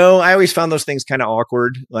investigator? No, I always found those things kind of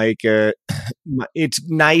awkward. Like it's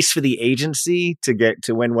nice for the agency to get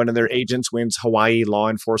to when one of their agents wins Hawaii Law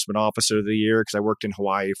Enforcement Officer of the Year, because I worked in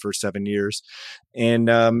Hawaii for 7 years. And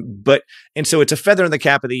so it's a feather in the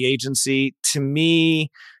cap of the agency. To me,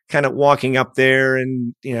 kind of walking up there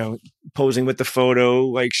and, posing with the photo,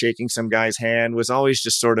 like shaking some guy's hand, was always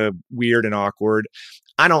just sort of weird and awkward.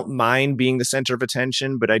 I don't mind being the center of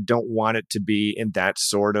attention, but I don't want it to be in that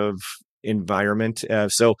sort of environment.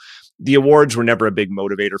 So the awards were never a big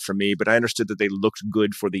motivator for me, but I understood that they looked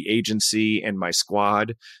good for the agency and my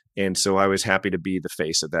squad. And so I was happy to be the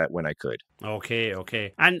face of that when I could.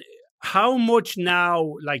 Okay. And how much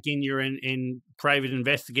now, like in your in private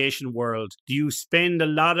investigation world, do you spend a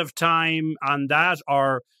lot of time on that,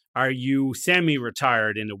 or are you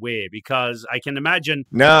semi-retired in a way? Because I can imagine,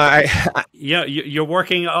 no, you're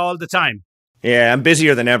working all the time. Yeah, I'm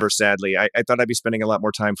busier than ever, sadly. I thought I'd be spending a lot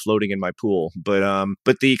more time floating in my pool,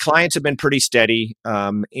 but the clients have been pretty steady,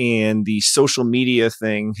 and the social media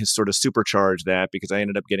thing has sort of supercharged that because I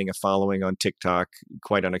ended up getting a following on TikTok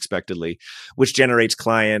quite unexpectedly, which generates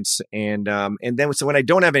clients, and then so when I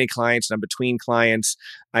don't have any clients and I'm between clients,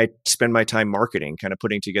 I spend my time marketing, kind of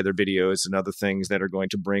putting together videos and other things that are going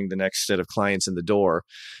to bring the next set of clients in the door.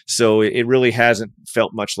 So it really hasn't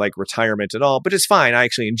felt much like retirement at all, but it's fine. I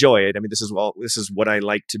actually enjoy it. I mean, this is what I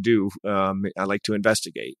like to do. I like to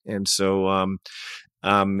investigate. And so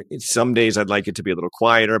some days I'd like it to be a little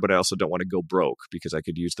quieter, but I also don't want to go broke because I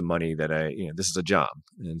could use the money that this is a job.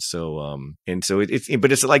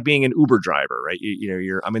 But it's like being an Uber driver, right?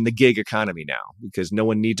 I'm in the gig economy now because no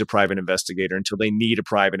one needs a private investigator until they need a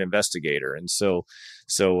private investigator. And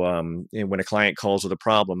and when a client calls with a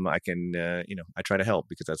problem, I can, I try to help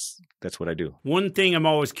because that's what I do. One thing I'm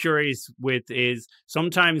always curious with is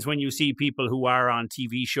sometimes when you see people who are on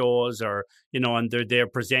TV shows or, and they're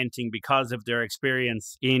presenting because of their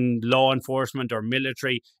experience in law enforcement or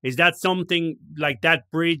military, is that something like that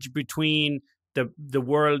bridge between the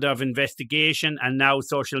world of investigation and now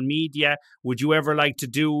social media? Would you ever like to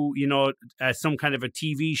do, some kind of a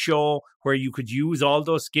TV show where you could use all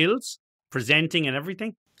those skills, presenting and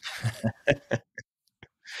everything?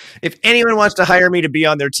 If anyone wants to hire me to be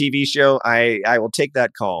on their TV show, I will take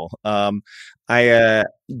that call.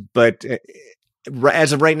 But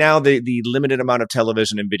as of right now, the limited amount of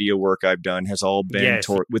television and video work I've done has all been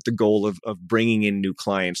with the goal of bringing in new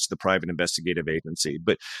clients to the private investigative agency.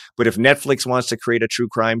 But if Netflix wants to create a true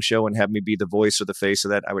crime show and have me be the voice or the face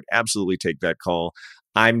of that, I would absolutely take that call.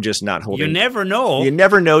 I'm just not holding. You never know. You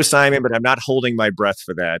never know, Simon, but I'm not holding my breath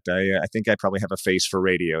for that. I think I probably have a face for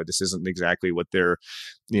radio. This isn't exactly what they're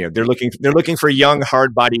looking for young,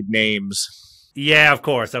 hard-bodied names. Yeah, of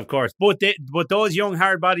course. But those young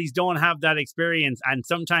hard bodies don't have that experience and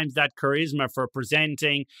sometimes that charisma for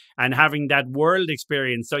presenting and having that world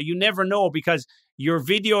experience. So you never know because your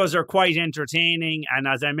videos are quite entertaining. And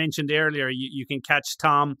as I mentioned earlier, you can catch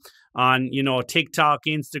Tom on, TikTok,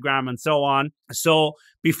 Instagram, and so on. So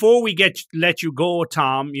before we let you go,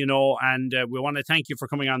 Tom, and we want to thank you for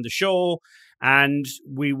coming on the show. And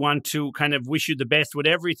we want to kind of wish you the best with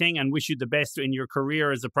everything and wish you the best in your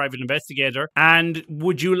career as a private investigator. And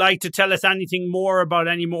would you like to tell us anything more about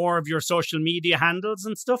any more of your social media handles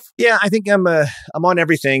and stuff? Yeah, I think I'm on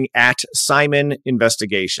everything at Simon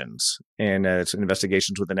Investigations. And it's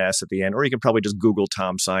investigations with an S at the end. Or you can probably just Google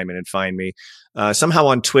Tom Simon and find me. Somehow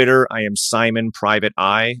on Twitter, I am Simon Private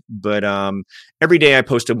Eye. But every day I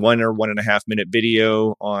post a 1 or 1.5 minute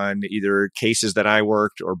video on either cases that I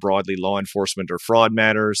worked or broadly law enforcement or fraud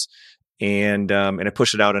matters. And I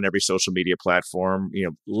push it out on every social media platform,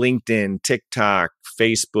 LinkedIn, TikTok,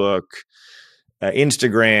 Facebook,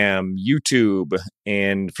 Instagram, YouTube.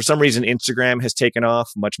 And for some reason, Instagram has taken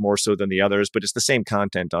off much more so than the others, but it's the same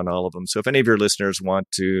content on all of them. So if any of your listeners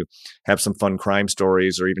want to have some fun crime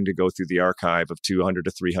stories or even to go through the archive of 200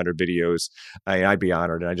 to 300 videos, I'd be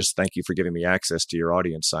honored. And I just thank you for giving me access to your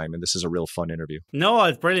audience, Simon. This is a real fun interview. No,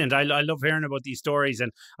 it's brilliant. I love hearing about these stories.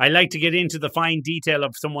 And I like to get into the fine detail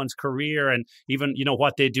of someone's career and even,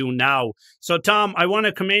 what they do now. So, Tom, I want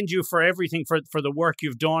to commend you for everything, for the work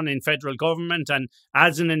you've done in federal government and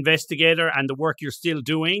as an investigator and the work you're still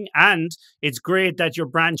doing. And it's great that you're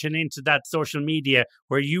branching into that social media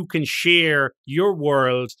where you can share your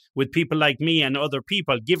world with people like me and other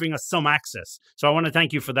people, giving us some access. So I want to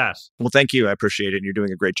thank you for that. Well, thank you. I appreciate it. And you're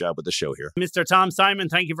doing a great job with the show here. Mr. Tom Simon,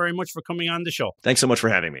 thank you very much for coming on the show. Thanks so much for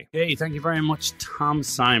having me. Hey, thank you very much, Tom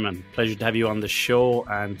Simon. Pleasure to have you on the show.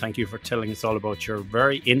 And thank you for telling us all about your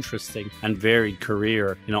very interesting and varied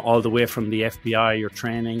career. All the way from the FBI, your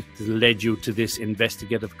training led you to this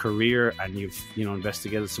investigative career, and you've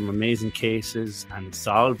investigated some amazing cases and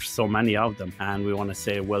solved so many of them, and we want to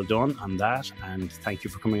say well done on that, and thank you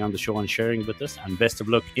for coming on the show and sharing with us, and best of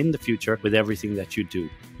luck in the future with everything that you do,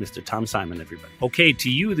 Mr. Tom Simon, everybody. Okay, to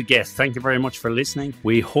you the guest, thank you very much for listening.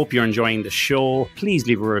 We hope you're enjoying the show. Please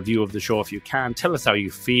leave a review of the show if you can. Tell us how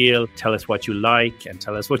you feel, tell us what you like, and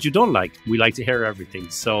tell us what you don't like. We like to hear everything.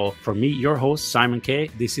 So for me, your host, Simon K,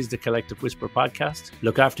 this is the Collective Whisper podcast.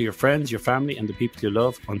 Look after your friends, your family, and the people you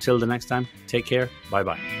love. Until the next time, take care.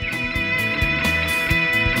 Bye-bye.